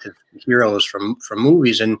know, heroes from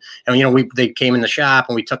movies, and you know, they came in the shop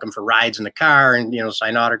and we took them for rides in the car and, you know,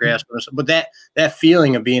 sign autographs. But that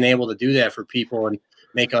feeling of being able to do that for people and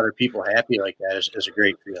make other people happy like that is a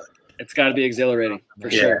great feeling. It's got to be exhilarating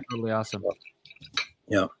for sure. Totally awesome.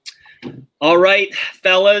 Yeah. All right,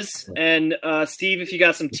 fellas, and Steve, if you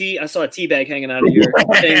got some tea, I saw a tea bag hanging out of your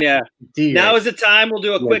thing. Yeah. Now is the time. We'll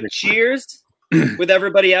do a quick cheers with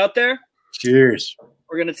everybody out there. Cheers.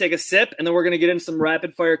 We're going to take a sip, and then we're going to get into some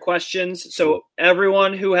rapid fire questions. So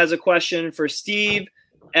everyone who has a question for Steve,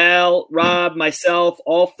 Al, Rob, myself,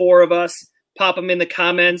 all 4 of us, pop them in the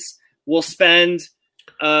comments. We'll spend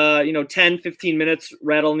 10, 15 minutes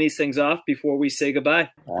rattling these things off before we say goodbye.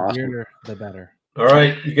 Awesome. The better. All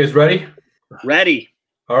right, you guys ready? Ready.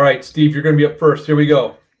 All right, Steve, you're going to be up first. Here we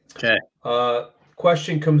go. Okay.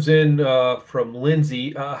 Question comes in from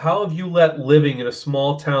Lindsay. How have you let living in a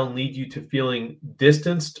small town lead you to feeling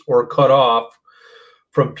distanced or cut off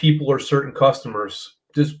from people or certain customers?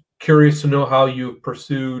 Just curious to know how you've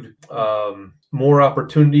pursued more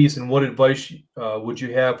opportunities, and what advice would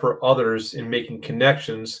you have for others in making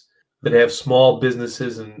connections that have small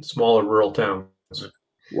businesses in smaller rural towns?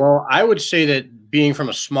 Well, I would say that being from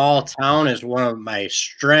a small town is one of my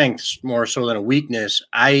strengths more so than a weakness.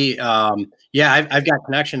 I've got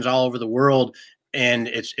connections all over the world, and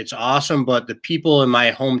it's awesome. But the people in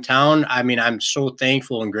my hometown, I mean, I'm so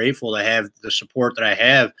thankful and grateful to have the support that I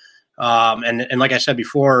have. And like I said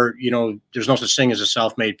before, you know, there's no such thing as a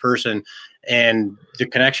self-made person. And the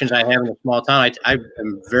connections I have in a small town, I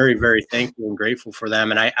am very, very thankful and grateful for them.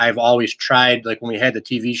 And I've always tried, like when we had the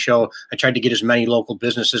TV show, I tried to get as many local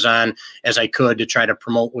businesses on as I could to try to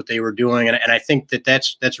promote what they were doing. And I think that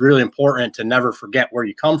that's really important, to never forget where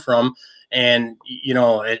you come from. And, you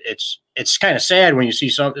know, it's kind of sad when you see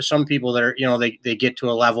some people that are, you know, they get to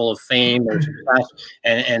a level of fame or success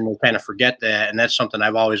and they kind of forget that. And that's something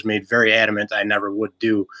I've always made very adamant I never would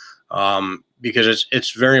do. Because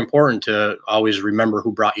it's very important to always remember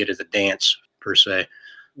who brought you to the dance, per se.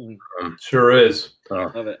 Sure is.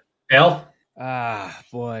 Love it. Al?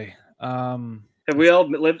 Boy. Have we all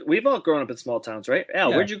lived? We've all grown up in small towns, right?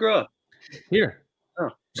 Al, where'd you grow up? Here.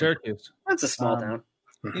 Oh, Syracuse. That's a small town.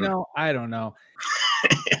 You know, I don't know.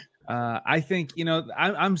 I think, you know,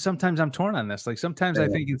 I'm sometimes torn on this. Like sometimes I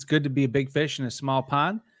think it's good to be a big fish in a small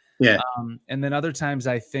pond. Yeah. And then other times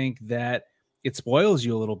I think that it spoils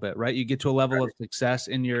you a little bit, right? You get to a level of success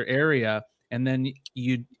in your area, and then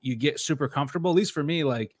you get super comfortable. At least for me,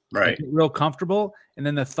 like, I get real comfortable, and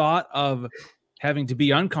then the thought of having to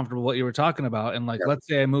be uncomfortable, what you were talking about, and like, let's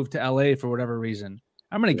say I move to LA for whatever reason,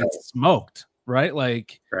 I'm gonna get smoked, right?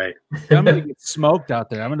 Like, I'm gonna get smoked out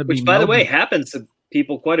there. I'm gonna be, which, by the way, happens to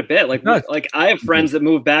people quite a bit. Like I have friends that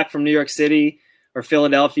move back from New York City or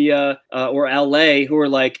Philadelphia or LA who are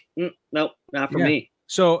like, nope, not for me.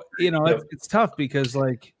 So, you know, it's tough because,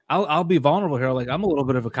 like, I'll be vulnerable here. Like, I'm a little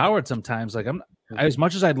bit of a coward sometimes. Like, as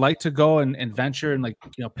much as I'd like to go and venture and, like,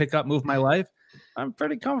 you know, move my life, I'm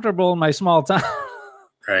pretty comfortable in my small town.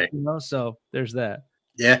 Right. You know, so there's that.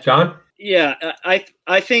 Yeah. John? Yeah.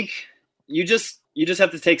 I think you just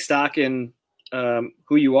have to take stock in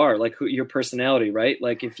who you are, like your personality, right?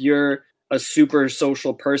 Like, if you're a super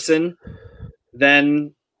social person,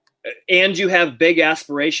 then, and you have big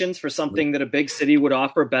aspirations for something that a big city would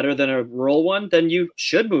offer better than a rural one, then you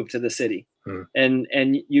should move to the city and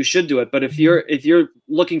you should do it. But if you're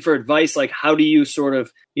looking for advice, like, how do you sort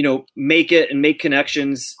of, you know, make it and make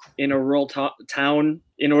connections in a rural town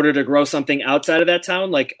in order to grow something outside of that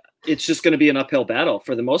town, like, it's just going to be an uphill battle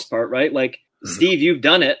for the most part, right? Like, Steve, you've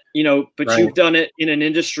done it, you know, but you've done it in an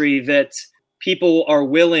industry that people are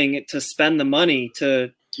willing to spend the money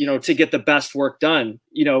to, you know, to get the best work done.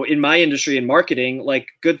 You know, in my industry, in marketing, like,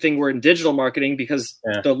 good thing we're in digital marketing because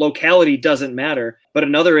the locality doesn't matter. But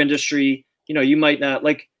another industry, you know, you might not,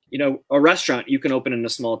 like, you know, a restaurant you can open in a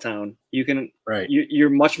small town. You can,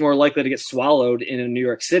 you're much more likely to get swallowed in a New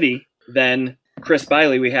York City than Chris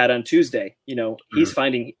Biley we had on Tuesday. You know, he's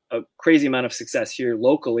finding a crazy amount of success here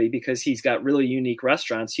locally because he's got really unique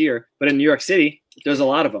restaurants here. But in New York City, there's a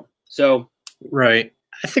lot of them. So,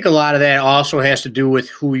 I think a lot of that also has to do with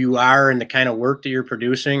who you are and the kind of work that you're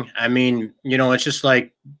producing. I mean, you know, it's just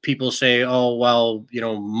like people say, oh, well, you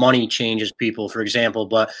know, money changes people, for example,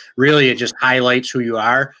 but really it just highlights who you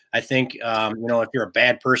are. I think, you know, if you're a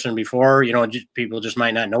bad person before, you know, people just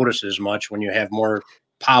might not notice as much. When you have more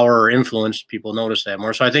power or influence, people notice that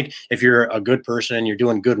more. So I think if you're a good person and you're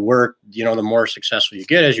doing good work, you know, the more successful you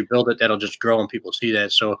get as you build it, that'll just grow and people see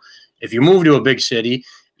that. So if you move to a big city,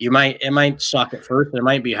 it might suck at first, it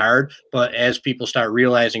might be hard, but as people start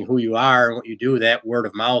realizing who you are and what you do, that word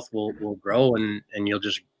of mouth will grow and you'll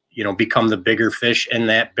just, you know, become the bigger fish in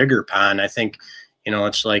that bigger pond. I think, you know,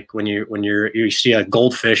 it's like when you see a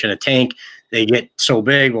goldfish in a tank, they get so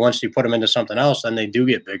big, but once you put them into something else, then they do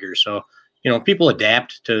get bigger. So, you know, people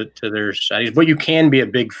adapt to their societies, but you can be a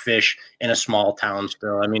big fish in a small town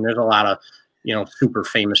still. I mean, there's a lot of, you know, super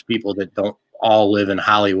famous people that don't all live in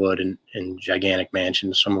Hollywood and in gigantic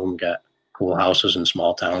mansions. Some of them got cool houses in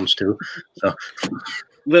small towns too. So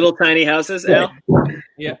little tiny houses, Al?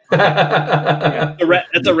 Yeah.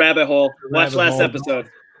 That's a rabbit hole. Watch last episode.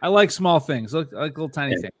 I like small things. I like little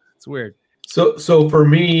tiny things. It's weird. So for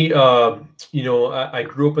me, you know, I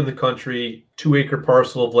grew up in the country, 2-acre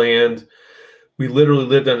parcel of land. We literally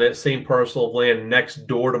lived on that same parcel of land next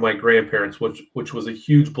door to my grandparents, which was a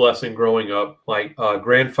huge blessing growing up. My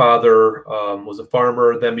grandfather was a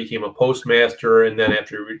farmer, then became a postmaster, and then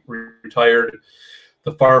after he retired,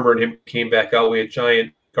 the farmer and him came back out. We had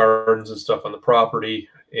giant gardens and stuff on the property,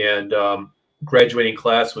 and graduating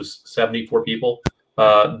class was 74 people.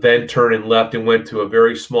 Then turned and left and went to a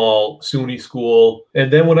very small SUNY school.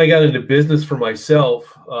 And then when I got into business for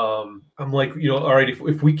myself, I'm like, you know, all right,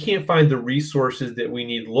 if we can't find the resources that we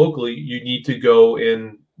need locally, you need to go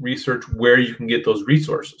and research where you can get those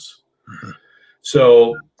resources.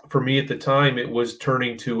 So for me at the time, it was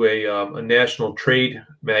turning to a national trade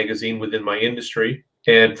magazine within my industry.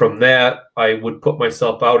 And from that, I would put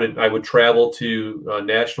myself out and I would travel to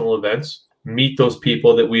national events, meet those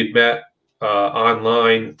people that we had met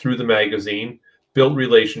online through the magazine, build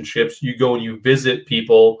relationships. You go and you visit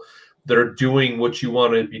people that are doing what you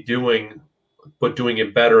want to be doing, but doing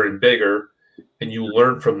it better and bigger, and you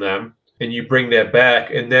learn from them and you bring that back.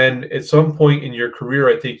 And then at some point in your career,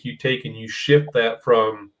 I think you take and you shift that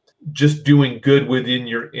from just doing good within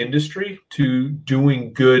your industry to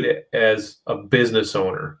doing good as a business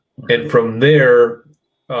owner. And from there,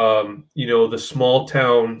 you know, the small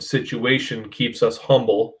town situation keeps us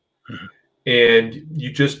humble. And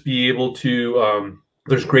you just be able to,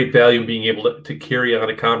 there's great value in being able to carry on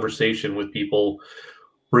a conversation with people,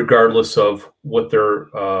 regardless of what their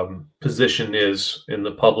position is in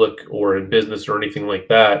the public or in business or anything like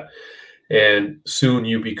that. And soon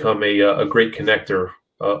you become a great connector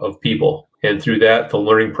of people. And through that, the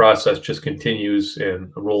learning process just continues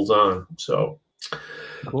and rolls on. So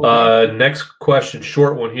cool. Next question,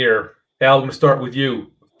 short one here. Al, I'm going to start with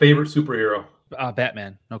you. Favorite superhero?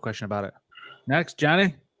 Batman, no question about it. Next,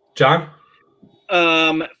 Johnny. John?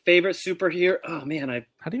 Favorite superhero? Oh man,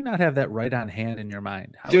 How do you not have that right on hand in your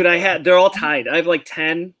mind? they're all tied. I have like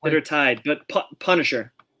 10 that are tied. But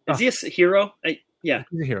Punisher, is he a hero? Yeah,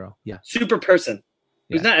 he's a hero. Yeah, super person.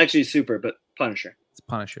 He's Yeah. not actually super, but Punisher. it's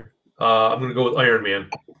Punisher. I'm going to go with Iron Man.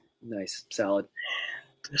 Nice, solid.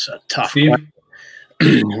 It's a tough Steve? one.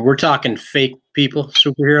 We're talking fake people,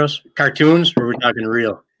 superheroes, cartoons, or we're talking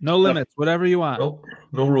real? No limits, whatever you want. Nope.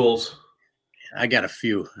 No rules. I got a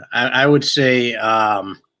few. I would say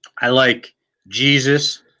I like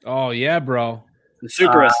Jesus. Oh yeah, bro. The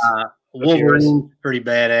superest. Wolverine, pretty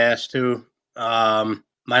badass too.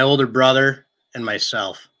 My older brother and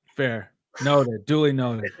myself. Fair. Noted. Duly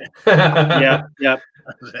noted. Yeah.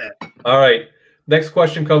 All right. Next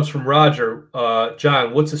question comes from Roger.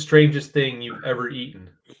 John, what's the strangest thing you've ever eaten?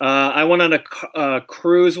 I went on a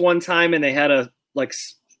cruise one time, and they had a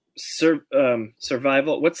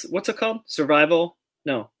survival. What's it called? Survival?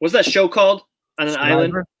 No. What's that show called on an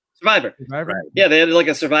island? Survivor. Survivor? Yeah, they had like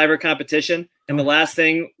a Survivor competition, and the last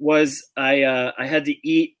thing was I had to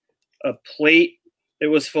eat a plate. It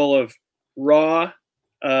was full of raw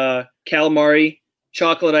calamari,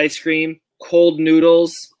 chocolate ice cream, cold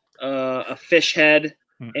noodles, a fish head,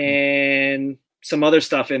 and some other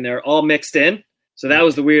stuff in there, all mixed in. So that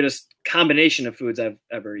was the weirdest combination of foods I've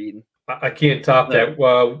ever eaten. I can't top that.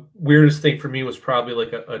 Weirdest thing for me was probably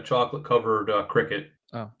like a chocolate covered cricket.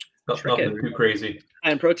 Oh, Nothing too crazy.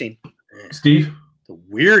 High in protein. Steve? The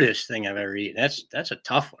weirdest thing I've ever eaten. That's a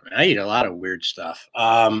tough one. I eat a lot of weird stuff.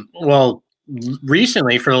 Well,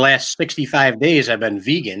 recently for the last 65 days, I've been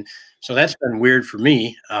vegan. So that's been weird for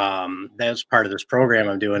me. That's part of this program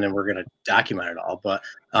I'm doing, and we're going to document it all. But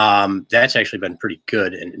that's actually been pretty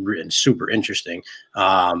good and super interesting.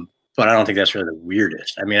 But I don't think that's really the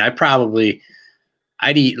weirdest. I mean,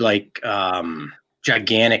 I'd eat like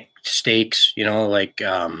gigantic steaks, like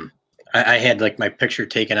I had like my picture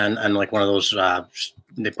taken on like one of those,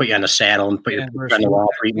 they put you on a saddle and put your picture on the wall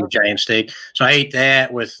for eating a giant steak. So I ate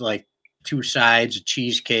that with like 2 sides, a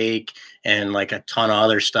cheesecake, and like a ton of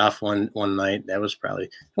other stuff one night. That was probably,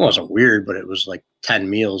 it wasn't weird, but it was like 10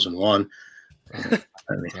 meals in one.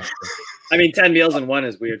 I mean, 10 meals in one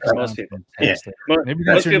is weird for most people. Yeah. Maybe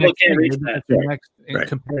that's Most your people next can't thing. reach Maybe that. that's your next in Right.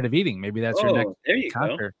 comparative eating. Maybe that's your next There you go.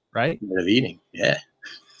 conquer, right? Of eating. Yeah.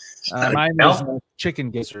 Mine is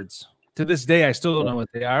chicken gizzards. To this day, I still don't know what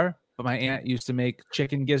they are. But my aunt used to make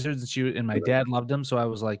chicken gizzards, and my dad loved them. So I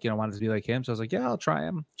was like, wanted to be like him. So I was like, yeah, I'll try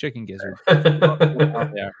them. Chicken gizzards.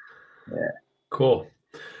 Yeah. Cool.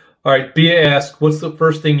 All right. Bia asked, what's the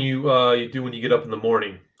first thing you do when you get up in the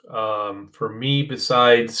morning? For me,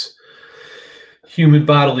 besides human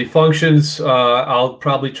bodily functions, I'll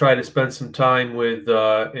probably try to spend some time with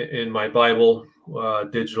in my Bible,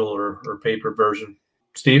 digital or paper version.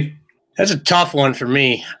 Steve? That's a tough one for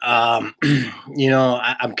me. I'm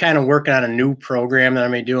kind of working on a new program that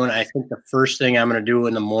I'm doing. I think the first thing I'm going to do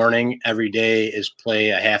in the morning every day is play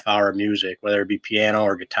a half hour of music, whether it be piano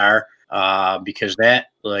or guitar, because that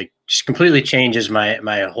like just completely changes my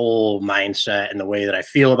whole mindset and the way that I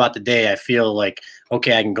feel about the day. I feel like,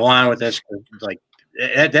 okay, I can go on with this. Like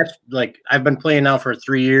that's like I've been playing now for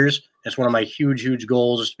 3 years. It's one of my huge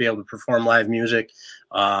goals is to be able to perform live music.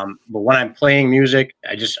 But when I'm playing music,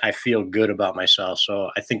 I feel good about myself. So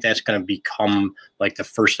I think that's going to become like the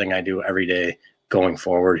first thing I do every day going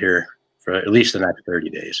forward here for at least the next 30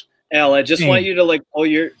 days. Al, I just want you to like pull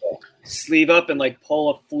your sleeve up and like pull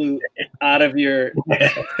a flute out of your.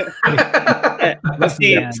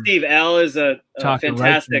 Steve, Al is a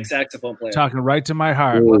fantastic saxophone player. Talking right to my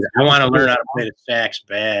heart. Dude, I want to learn how to play the sax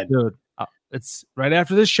bad. Dude, it's right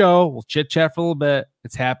after this show. We'll chit chat for a little bit.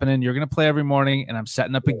 It's happening. You're going to play every morning, and I'm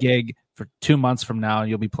setting up a gig for 2 months from now, and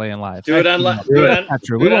you'll be playing live. Do it on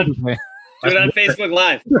Facebook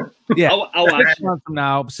Live. Yeah, I'll watch. 6 months from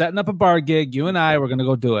now, setting up a bar gig. You and I, we're going to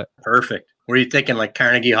go do it. Perfect. What are you thinking, like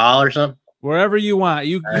Carnegie Hall or something? Wherever you want.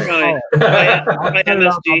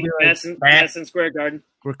 Madison Square Garden.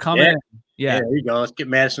 We're coming. Yeah, there you go. Let's get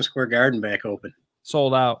Madison Square Garden back open.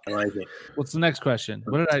 Sold out. I like it. What's the next question?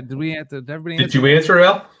 What did we answer? Did everybody answer? Did you answer,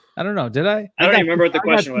 Al? I don't know. Did I? I don't even remember what the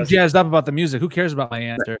question was. Jazzed up about the music. Who cares about my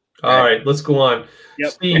answer? All right, let's go on.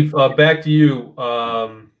 Yep. Steve, back to you.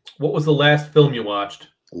 What was the last film you watched?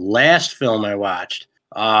 Last film I watched.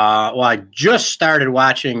 Well, I just started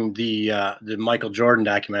watching the Michael Jordan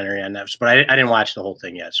documentary on Netflix, but I didn't watch the whole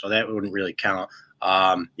thing yet, so that wouldn't really count.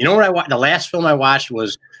 You know what I watched? The last film I watched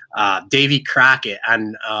was Davy Crockett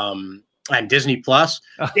on Disney Plus.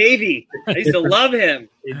 Davy, I used to love him.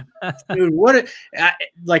 Dude, what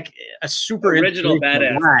a super original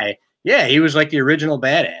badass guy. Yeah, he was like the original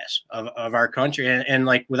badass of our country, and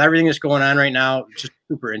like with everything that's going on right now, it's just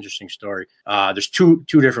a super interesting story. There's two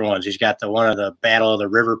different ones. He's got the one of the Battle of the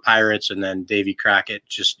River Pirates, and then Davy Crockett,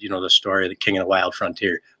 just the story of the King of the Wild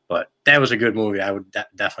Frontier. But that was a good movie. I would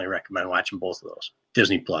definitely recommend watching both of those.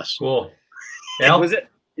 Disney Plus. Cool. Al? Was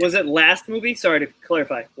it last movie? Sorry to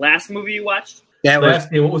clarify. Last movie you watched?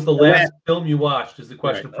 What was the last film you watched? Is the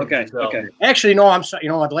question. From Okay. Giselle. Okay. Actually, no. I'm sorry. You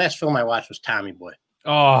know what? The last film I watched was Tommy Boy.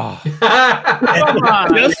 Oh,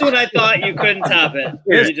 Just when I thought you couldn't top it,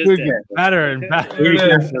 you just did. better and better.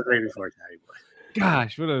 Right before Tommy Boy.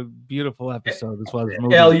 Gosh, what a beautiful episode this was.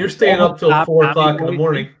 Al, you're staying up till Top 4 Tommy o'clock in Boy, the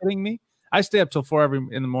morning. are you kidding me? I stay up till 4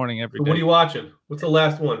 in the morning every So day. what are you watching? What's the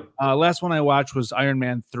last one? Last one I watched was Iron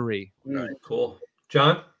Man 3. All right, cool.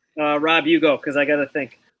 John? Rob, you go because I got to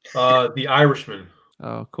think. The Irishman.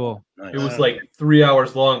 Oh, cool. It was like 3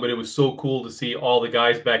 hours long, but it was so cool to see all the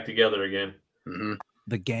guys back together again. Mm-hmm.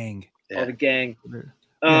 The gang. All the gang.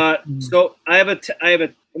 So I have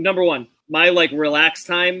a number one. My like relaxed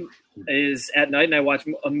time is at night, and I watch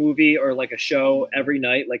a movie or like a show every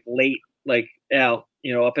night, like late, like Al,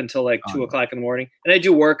 up until like 2 o'clock in the morning. And I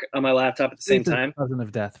do work on my laptop at the same time. Cousin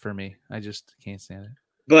of Death for me. I just can't stand it.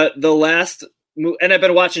 But the last, and I've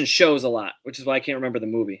been watching shows a lot, which is why I can't remember the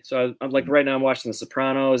movie. So I'm like right now I'm watching The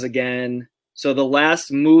Sopranos again. So the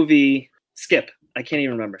last movie, Skip. I can't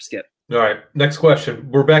even remember. Skip. All right, next question.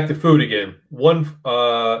 We're back to food again. One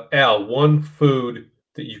food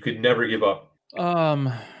that you could never give up.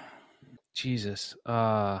 Jesus.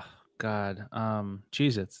 God.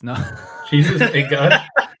 Cheez-Its. No. Cheez-Its, thank God.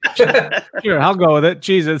 Sure, I'll go with it.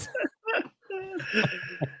 Cheez-Its.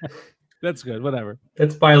 That's good. Whatever.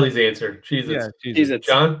 That's Biley's answer. Cheez-Its. Yeah, Cheez-Its.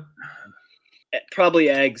 John? Probably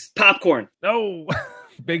eggs. Popcorn. No.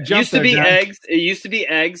 Big It jump. used to be eggs. It used to be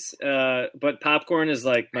eggs, but popcorn is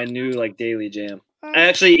like my new like daily jam. I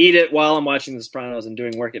actually eat it while I'm watching The Sopranos and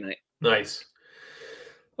doing work at night. Nice.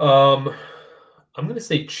 I'm gonna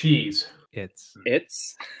say cheese. It's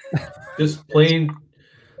Just plain,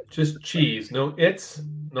 just cheese. No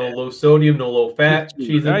no low sodium, no low fat.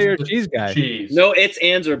 Cheese. Now you're a cheese guy. Cheese. No ifs,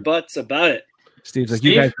 ands, or buts about it. Steve's like,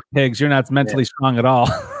 Steve? you guys are pigs. You're not mentally strong at all.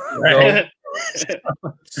 No.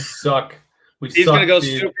 Suck. He's suck, gonna go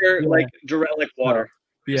Steve. super like direct like water.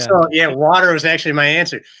 Yeah. So water was actually my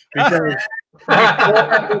answer because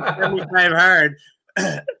 75 hard.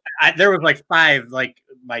 There was like 5, like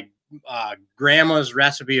my grandma's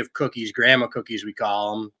recipe of cookies, grandma cookies we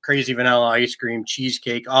call them, crazy vanilla ice cream,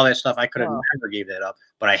 cheesecake, all that stuff. I could have never gave that up,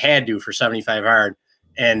 but I had to for 75 hard.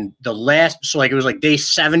 And the last, so like it was like day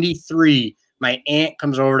 73. My aunt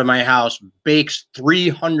comes over to my house, bakes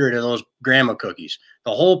 300 of those grandma cookies,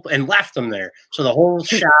 and left them there. So the whole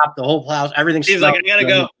shop, the whole house, everything. She's like, I gotta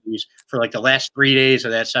go. For like the last 3 days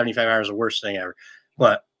of that 75 hours, the worst thing ever.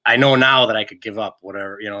 But I know now that I could give up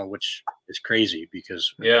whatever, which is crazy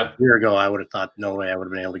because a year ago I would have thought no way I would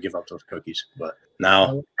have been able to give up those cookies. But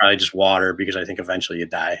now probably just water because I think eventually you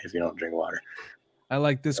die if you don't drink water. I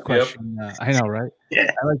like this question. I know, right?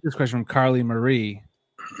 Yeah. I like this question from Carly Marie.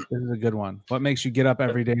 This is a good one. What makes you get up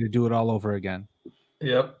every day to do it all over again?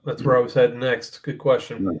 Yep, that's where I was heading next. Good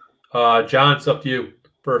question. John, it's up to you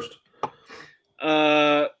first.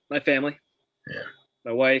 My family. Yeah.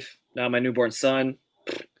 My wife. Now my newborn son.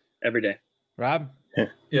 Every day. Rob?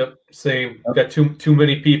 Yep, same. Got too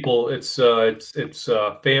many people. It's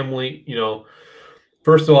family.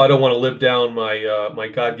 First of all, I don't want to live down my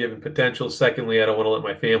God-given potential. Secondly, I don't want to let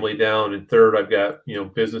my family down. And third, I've got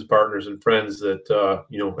business partners and friends that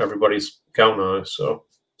everybody's counting on us. So,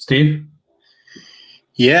 Steve.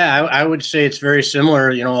 Yeah, I would say it's very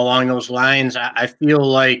similar. Along those lines. I feel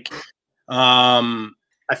like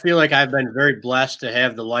I've been very blessed to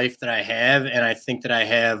have the life that I have, and I think that I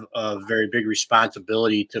have a very big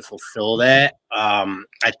responsibility to fulfill that.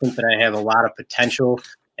 I think that I have a lot of potential,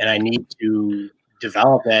 and I need to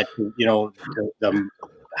develop that to the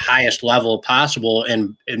highest level possible.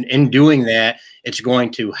 And in doing that, it's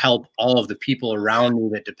going to help all of the people around me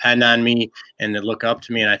that depend on me and that look up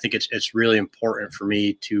to me. And I think it's really important for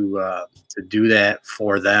me to do that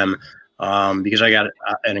for them. Because I got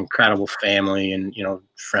an incredible family and,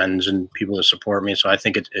 friends and people that support me. So I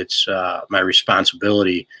think it's my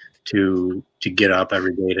responsibility to get up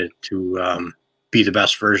every day to be the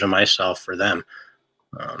best version of myself for them.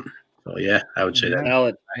 So yeah, I would say that.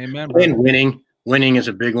 Valid. Amen. And winning is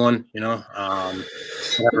a big one,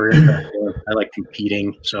 whatever it is, I like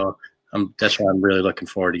competing. So that's why I'm really looking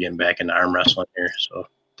forward to getting back into arm wrestling here. So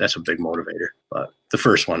that's a big motivator, but the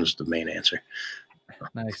first one is the main answer.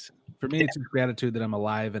 Nice. For me, it's just gratitude that I'm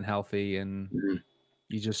alive and healthy, and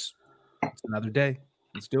it's another day.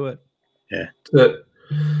 Let's do it. Yeah. That's it.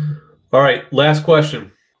 All right, last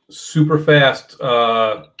question. Super fast.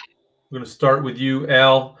 I'm going to start with you,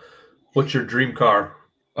 Al. What's your dream car?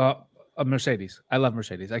 A Mercedes. I love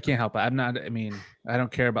Mercedes. I can't help it. I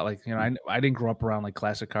don't care about I didn't grow up around like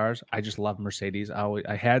classic cars. I just love Mercedes.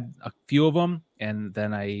 I had a few of them and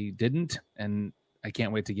then I didn't, and I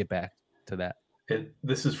can't wait to get back to that. And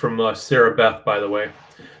this is from Sarah Beth, by the way.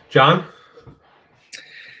 John?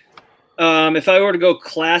 If I were to go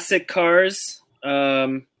classic cars,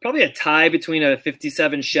 probably a tie between a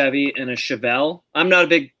 57 Chevy and a Chevelle. I'm not a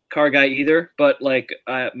big car guy either, but like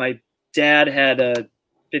my dad had a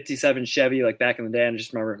 57 Chevy like back in the day, and I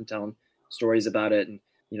just remember him telling stories about it, and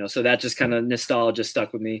so that just kind of nostalgia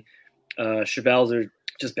stuck with me. Chevelles are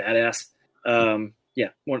just badass. Yeah,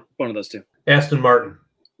 one of those two. Aston Martin.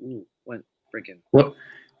 Ooh, went freaking. What?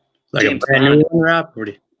 Like James a brand Bond. new one, Rob?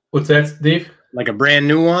 What's that, Steve? Like a brand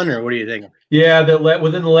new one, or what are you thinking? Yeah, that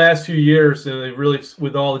within the last few years, they really,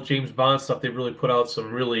 with all the James Bond stuff, they've really put out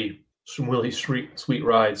some really sweet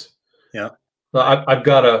rides. Yeah, I've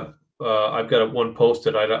got one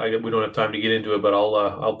posted. We don't have time to get into it, but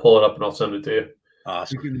I'll pull it up and I'll send it to you.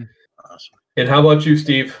 Awesome. And how about you,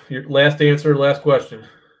 Steve? Your last answer, last question.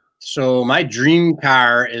 So my dream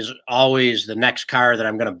car is always the next car that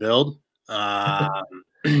I'm going to build. I've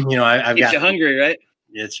Keeps got you hungry, right?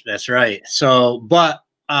 That's right. So, but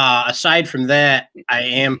aside from that, I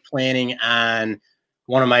am planning on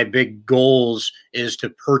one of my big goals is to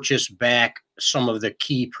purchase back some of the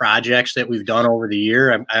key projects that we've done over the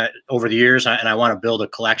years, and I want to build a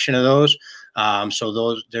collection of those.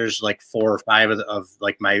 So there's like 4 or 5 of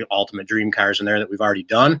like my ultimate dream cars in there that we've already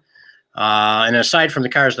done. And aside from the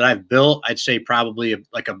cars that I've built, I'd say probably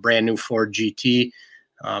like a brand new Ford GT.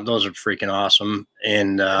 Those are freaking awesome.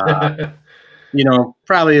 And,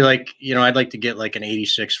 probably I'd like to get like an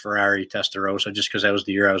 86 Ferrari Testarossa just because that was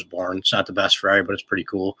the year I was born. It's not the best Ferrari, but it's pretty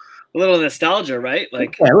cool. A little nostalgia, right?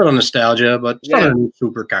 Like a little nostalgia, but some of the new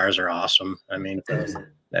supercars are awesome. I mean,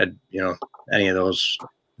 any of those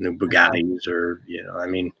new Bugattis or,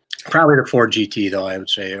 probably the Ford GT though, I would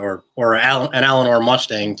say, or an Eleanor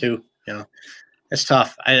Mustang too. It's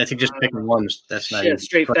tough. I think just picking ones. That's not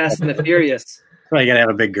straight Fast and the Furious. Well, you got to have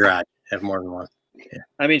a big garage, have more than one. Yeah.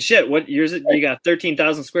 I mean, shit. What years? You got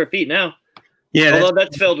 13,000 square feet now. Yeah, although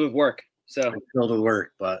that's filled with work. So filled with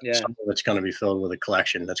work, but something that's going to be filled with a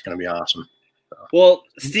collection. That's going to be awesome. So. Well,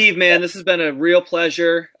 Steve, man, this has been a real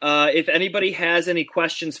pleasure. If anybody has any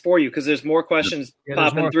questions for you, because there's more questions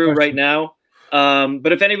popping through right now.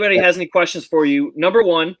 But if anybody has any questions for you, number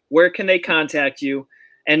 1, where can they contact you?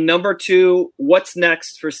 And number 2, what's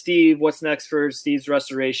next for Steve? What's next for Steve's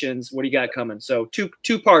Restorations? What do you got coming? So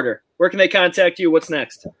two-parter. Where can they contact you? What's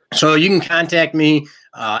next? So you can contact me.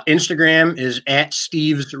 Instagram is at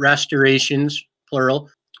Steve's Restorations, plural.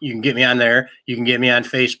 You can get me on there. You can get me on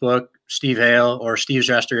Facebook, Steve Hale, or Steve's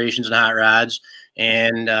Restorations and Hot Rods.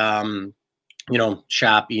 And,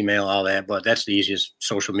 shop, email, all that. But that's the easiest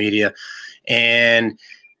social media. And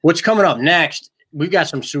what's coming up next, we've got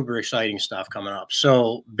some super exciting stuff coming up.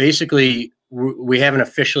 So basically, we haven't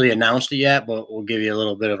officially announced it yet, but we'll give you a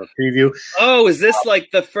little bit of a preview. Oh, is this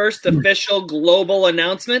like the first official global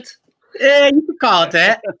announcement? Yeah, you could call it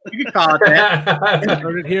that.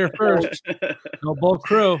 Heard it here first. No Bull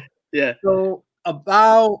Crew. Yeah. So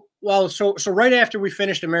so right after we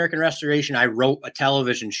finished American Restoration, I wrote a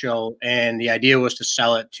television show, and the idea was to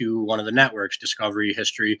sell it to one of the networks, Discovery,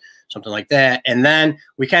 History, something like that. And then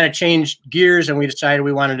we kind of changed gears, and we decided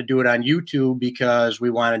we wanted to do it on YouTube because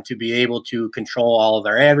we wanted to be able to control all of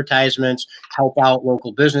our advertisements, help out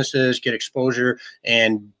local businesses, get exposure,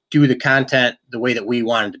 and do the content the way that we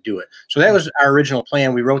wanted to do it. So that was our original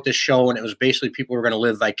plan. We wrote this show, and it was basically people were going to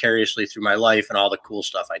live vicariously through my life and all the cool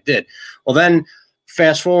stuff I did. Well, then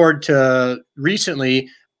fast forward to recently,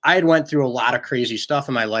 I had went through a lot of crazy stuff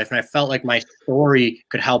in my life, and I felt like my story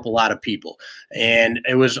could help a lot of people. And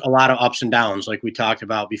it was a lot of ups and downs, like we talked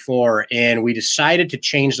about before. And we decided to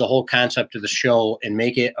change the whole concept of the show and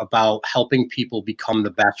make it about helping people become the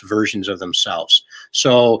best versions of themselves.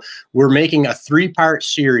 So we're making a 3-part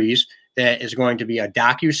series that is going to be a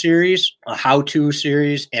docu-series, a how-to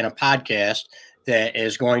series, and a podcast that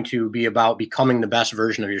is going to be about becoming the best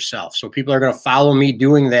version of yourself. So people are going to follow me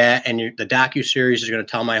doing that, and the docu-series is going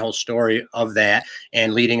to tell my whole story of that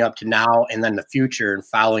and leading up to now and then the future, and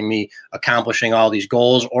following me accomplishing all these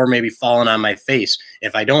goals, or maybe falling on my face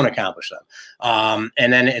if I don't accomplish them.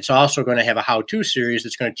 And then it's also going to have a how-to series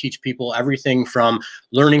that's going to teach people everything from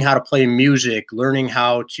learning how to play music, learning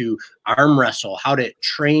how to arm wrestle, how to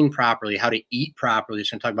train properly, how to eat properly. It's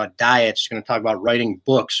going to talk about diets. It's going to talk about writing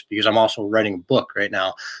books, because I'm also writing a book right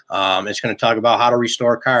now. It's going to talk about how to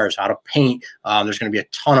restore cars, how to paint. There's going to be a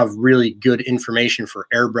ton of really good information for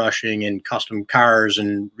airbrushing and custom cars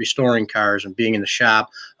and restoring cars and being in the shop,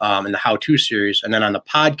 in the how-to series. And then on the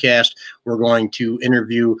podcast, we're going to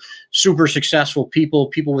interview super successful people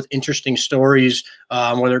with interesting stories,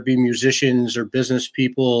 whether it be musicians or business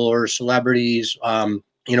people or celebrities,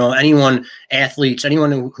 anyone, athletes,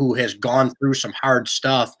 anyone who has gone through some hard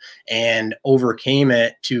stuff and overcame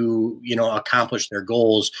it to, accomplish their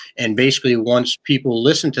goals. And basically, once people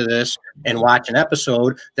listen to this and watch an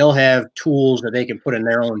episode, they'll have tools that they can put in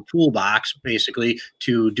their own toolbox, basically,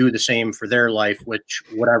 to do the same for their life,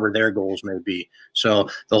 whatever their goals may be. So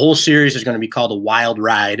the whole series is going to be called A Wild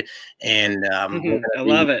Ride. And I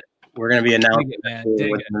love it. We're going to be announcing it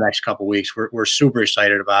within the next couple of weeks. We're super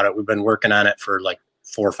excited about it. We've been working on it for like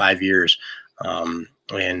 4 or 5 years. And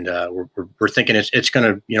we're thinking it's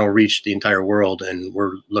going to, reach the entire world, and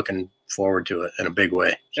we're looking forward to it in a big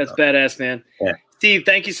way. That's badass, man. Yeah. Steve,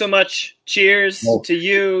 thank you so much. Cheers to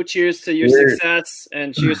you. Cheers to your success,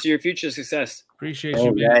 and cheers to your future success. Appreciate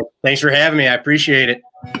you, man. Guys. Thanks for having me. I appreciate it.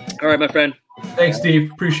 All right, my friend. Thanks,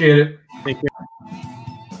 Steve. Appreciate it. Thank you.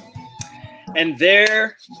 And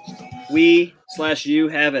there you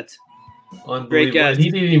have it. Great guest.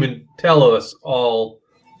 He didn't even tell us all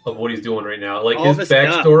of what he's doing right now. Like, all his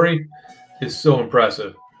backstory is so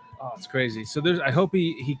impressive. Oh, it's crazy. So I hope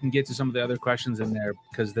he can get to some of the other questions in there,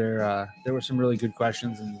 because there were some really good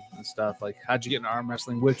questions and stuff. Like, how'd you get into arm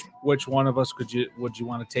wrestling? Which one of us would you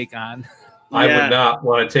want to take on? I would not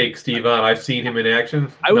want to take Steve on. I've seen him in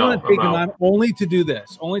action. I would want to take him on only to do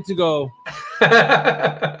this, only to go.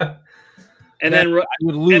 And then I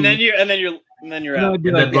would lose. and then you're out. And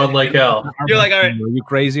then run like hell. You're like, all right. Are you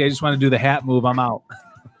crazy? I just want to do the hat move. I'm out.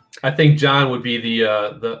 I think John would be the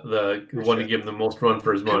one to give him the most run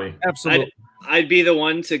for his money. Absolutely. I'd be the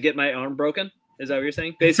one to get my arm broken. Is that what you're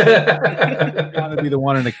saying? Basically, I want to be the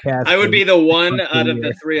one in the cast. I would be the one out of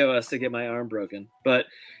the three of us to get my arm broken. But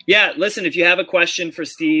yeah, listen, if you have a question for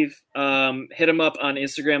Steve, hit him up on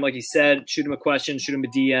Instagram. Like he said, shoot him a question, shoot him a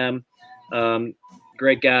DM.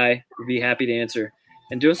 Great guy. We'd be happy to answer,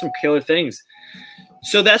 and doing some killer things.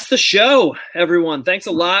 So that's the show, everyone. Thanks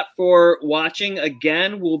a lot for watching.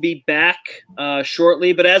 Again, we'll be back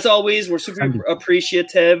shortly. But as always, we're super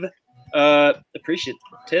appreciative. Appreciative?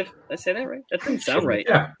 Did I say that right? That didn't sound right.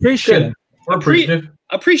 Yeah. Appreciative. We're appreciative.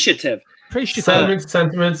 Appreciative.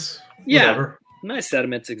 Sentiments. Yeah. Whatever. Nice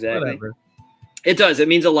sentiments, exactly. Whatever. It does. It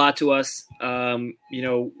means a lot to us.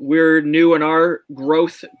 We're new in our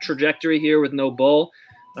growth trajectory here with No Bull.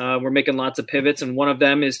 We're making lots of pivots, and one of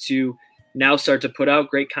them is to now start to put out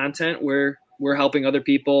great content where we're helping other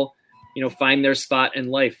people, find their spot in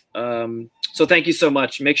life. So thank you so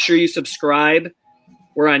much. Make sure you subscribe.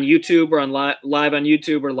 We're on YouTube. We're on live on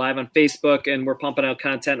YouTube. We're live on Facebook, and we're pumping out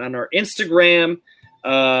content on our Instagram,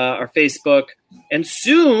 our Facebook, and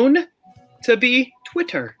soon to be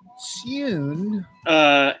Twitter. Soon.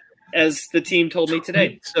 As the team told me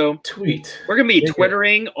today. So we're going to be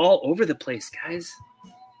twittering all over the place, guys.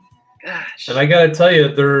 Gosh. And I got to tell you,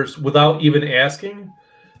 without even asking,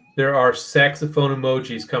 there are saxophone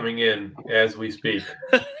emojis coming in as we speak.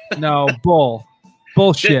 No,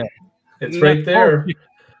 bullshit. It's right there. You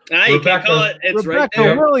can't call it. It's Rebecca right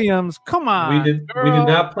there. Williams, come on. We did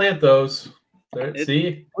not plant those.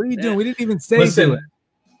 See? What are you doing? We didn't even say Listen, to it.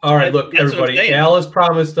 All right, look, That's everybody. Al has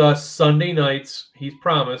promised us Sunday nights. He's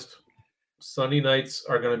promised Sunday nights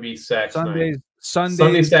are going to be sax night.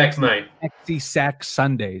 Sunday sax night. Sexy Sax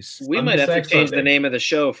Sundays. We might have to change the name of the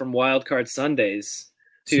show from Wildcard Sundays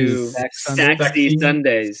to Saxy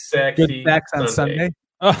Sundays. Good sax on Sunday.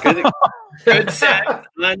 Good sax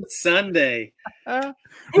on Sunday. Rebecca,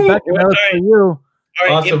 that was for you. All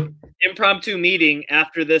right, awesome. Impromptu meeting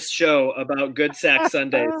after this show about good sax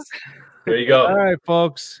Sundays. There you go. All right,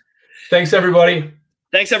 folks. Thanks, everybody.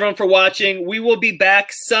 Thanks, everyone, for watching. We will be back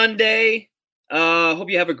Sunday. Hope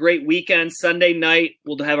you have a great weekend. Sunday night,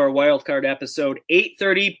 we'll have our Wildcard episode,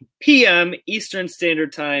 8:30 p.m. Eastern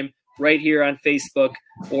Standard Time, right here on Facebook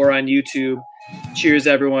or on YouTube. Cheers,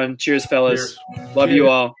 everyone. Cheers, fellas. Cheers. Love you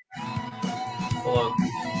all. Hold on.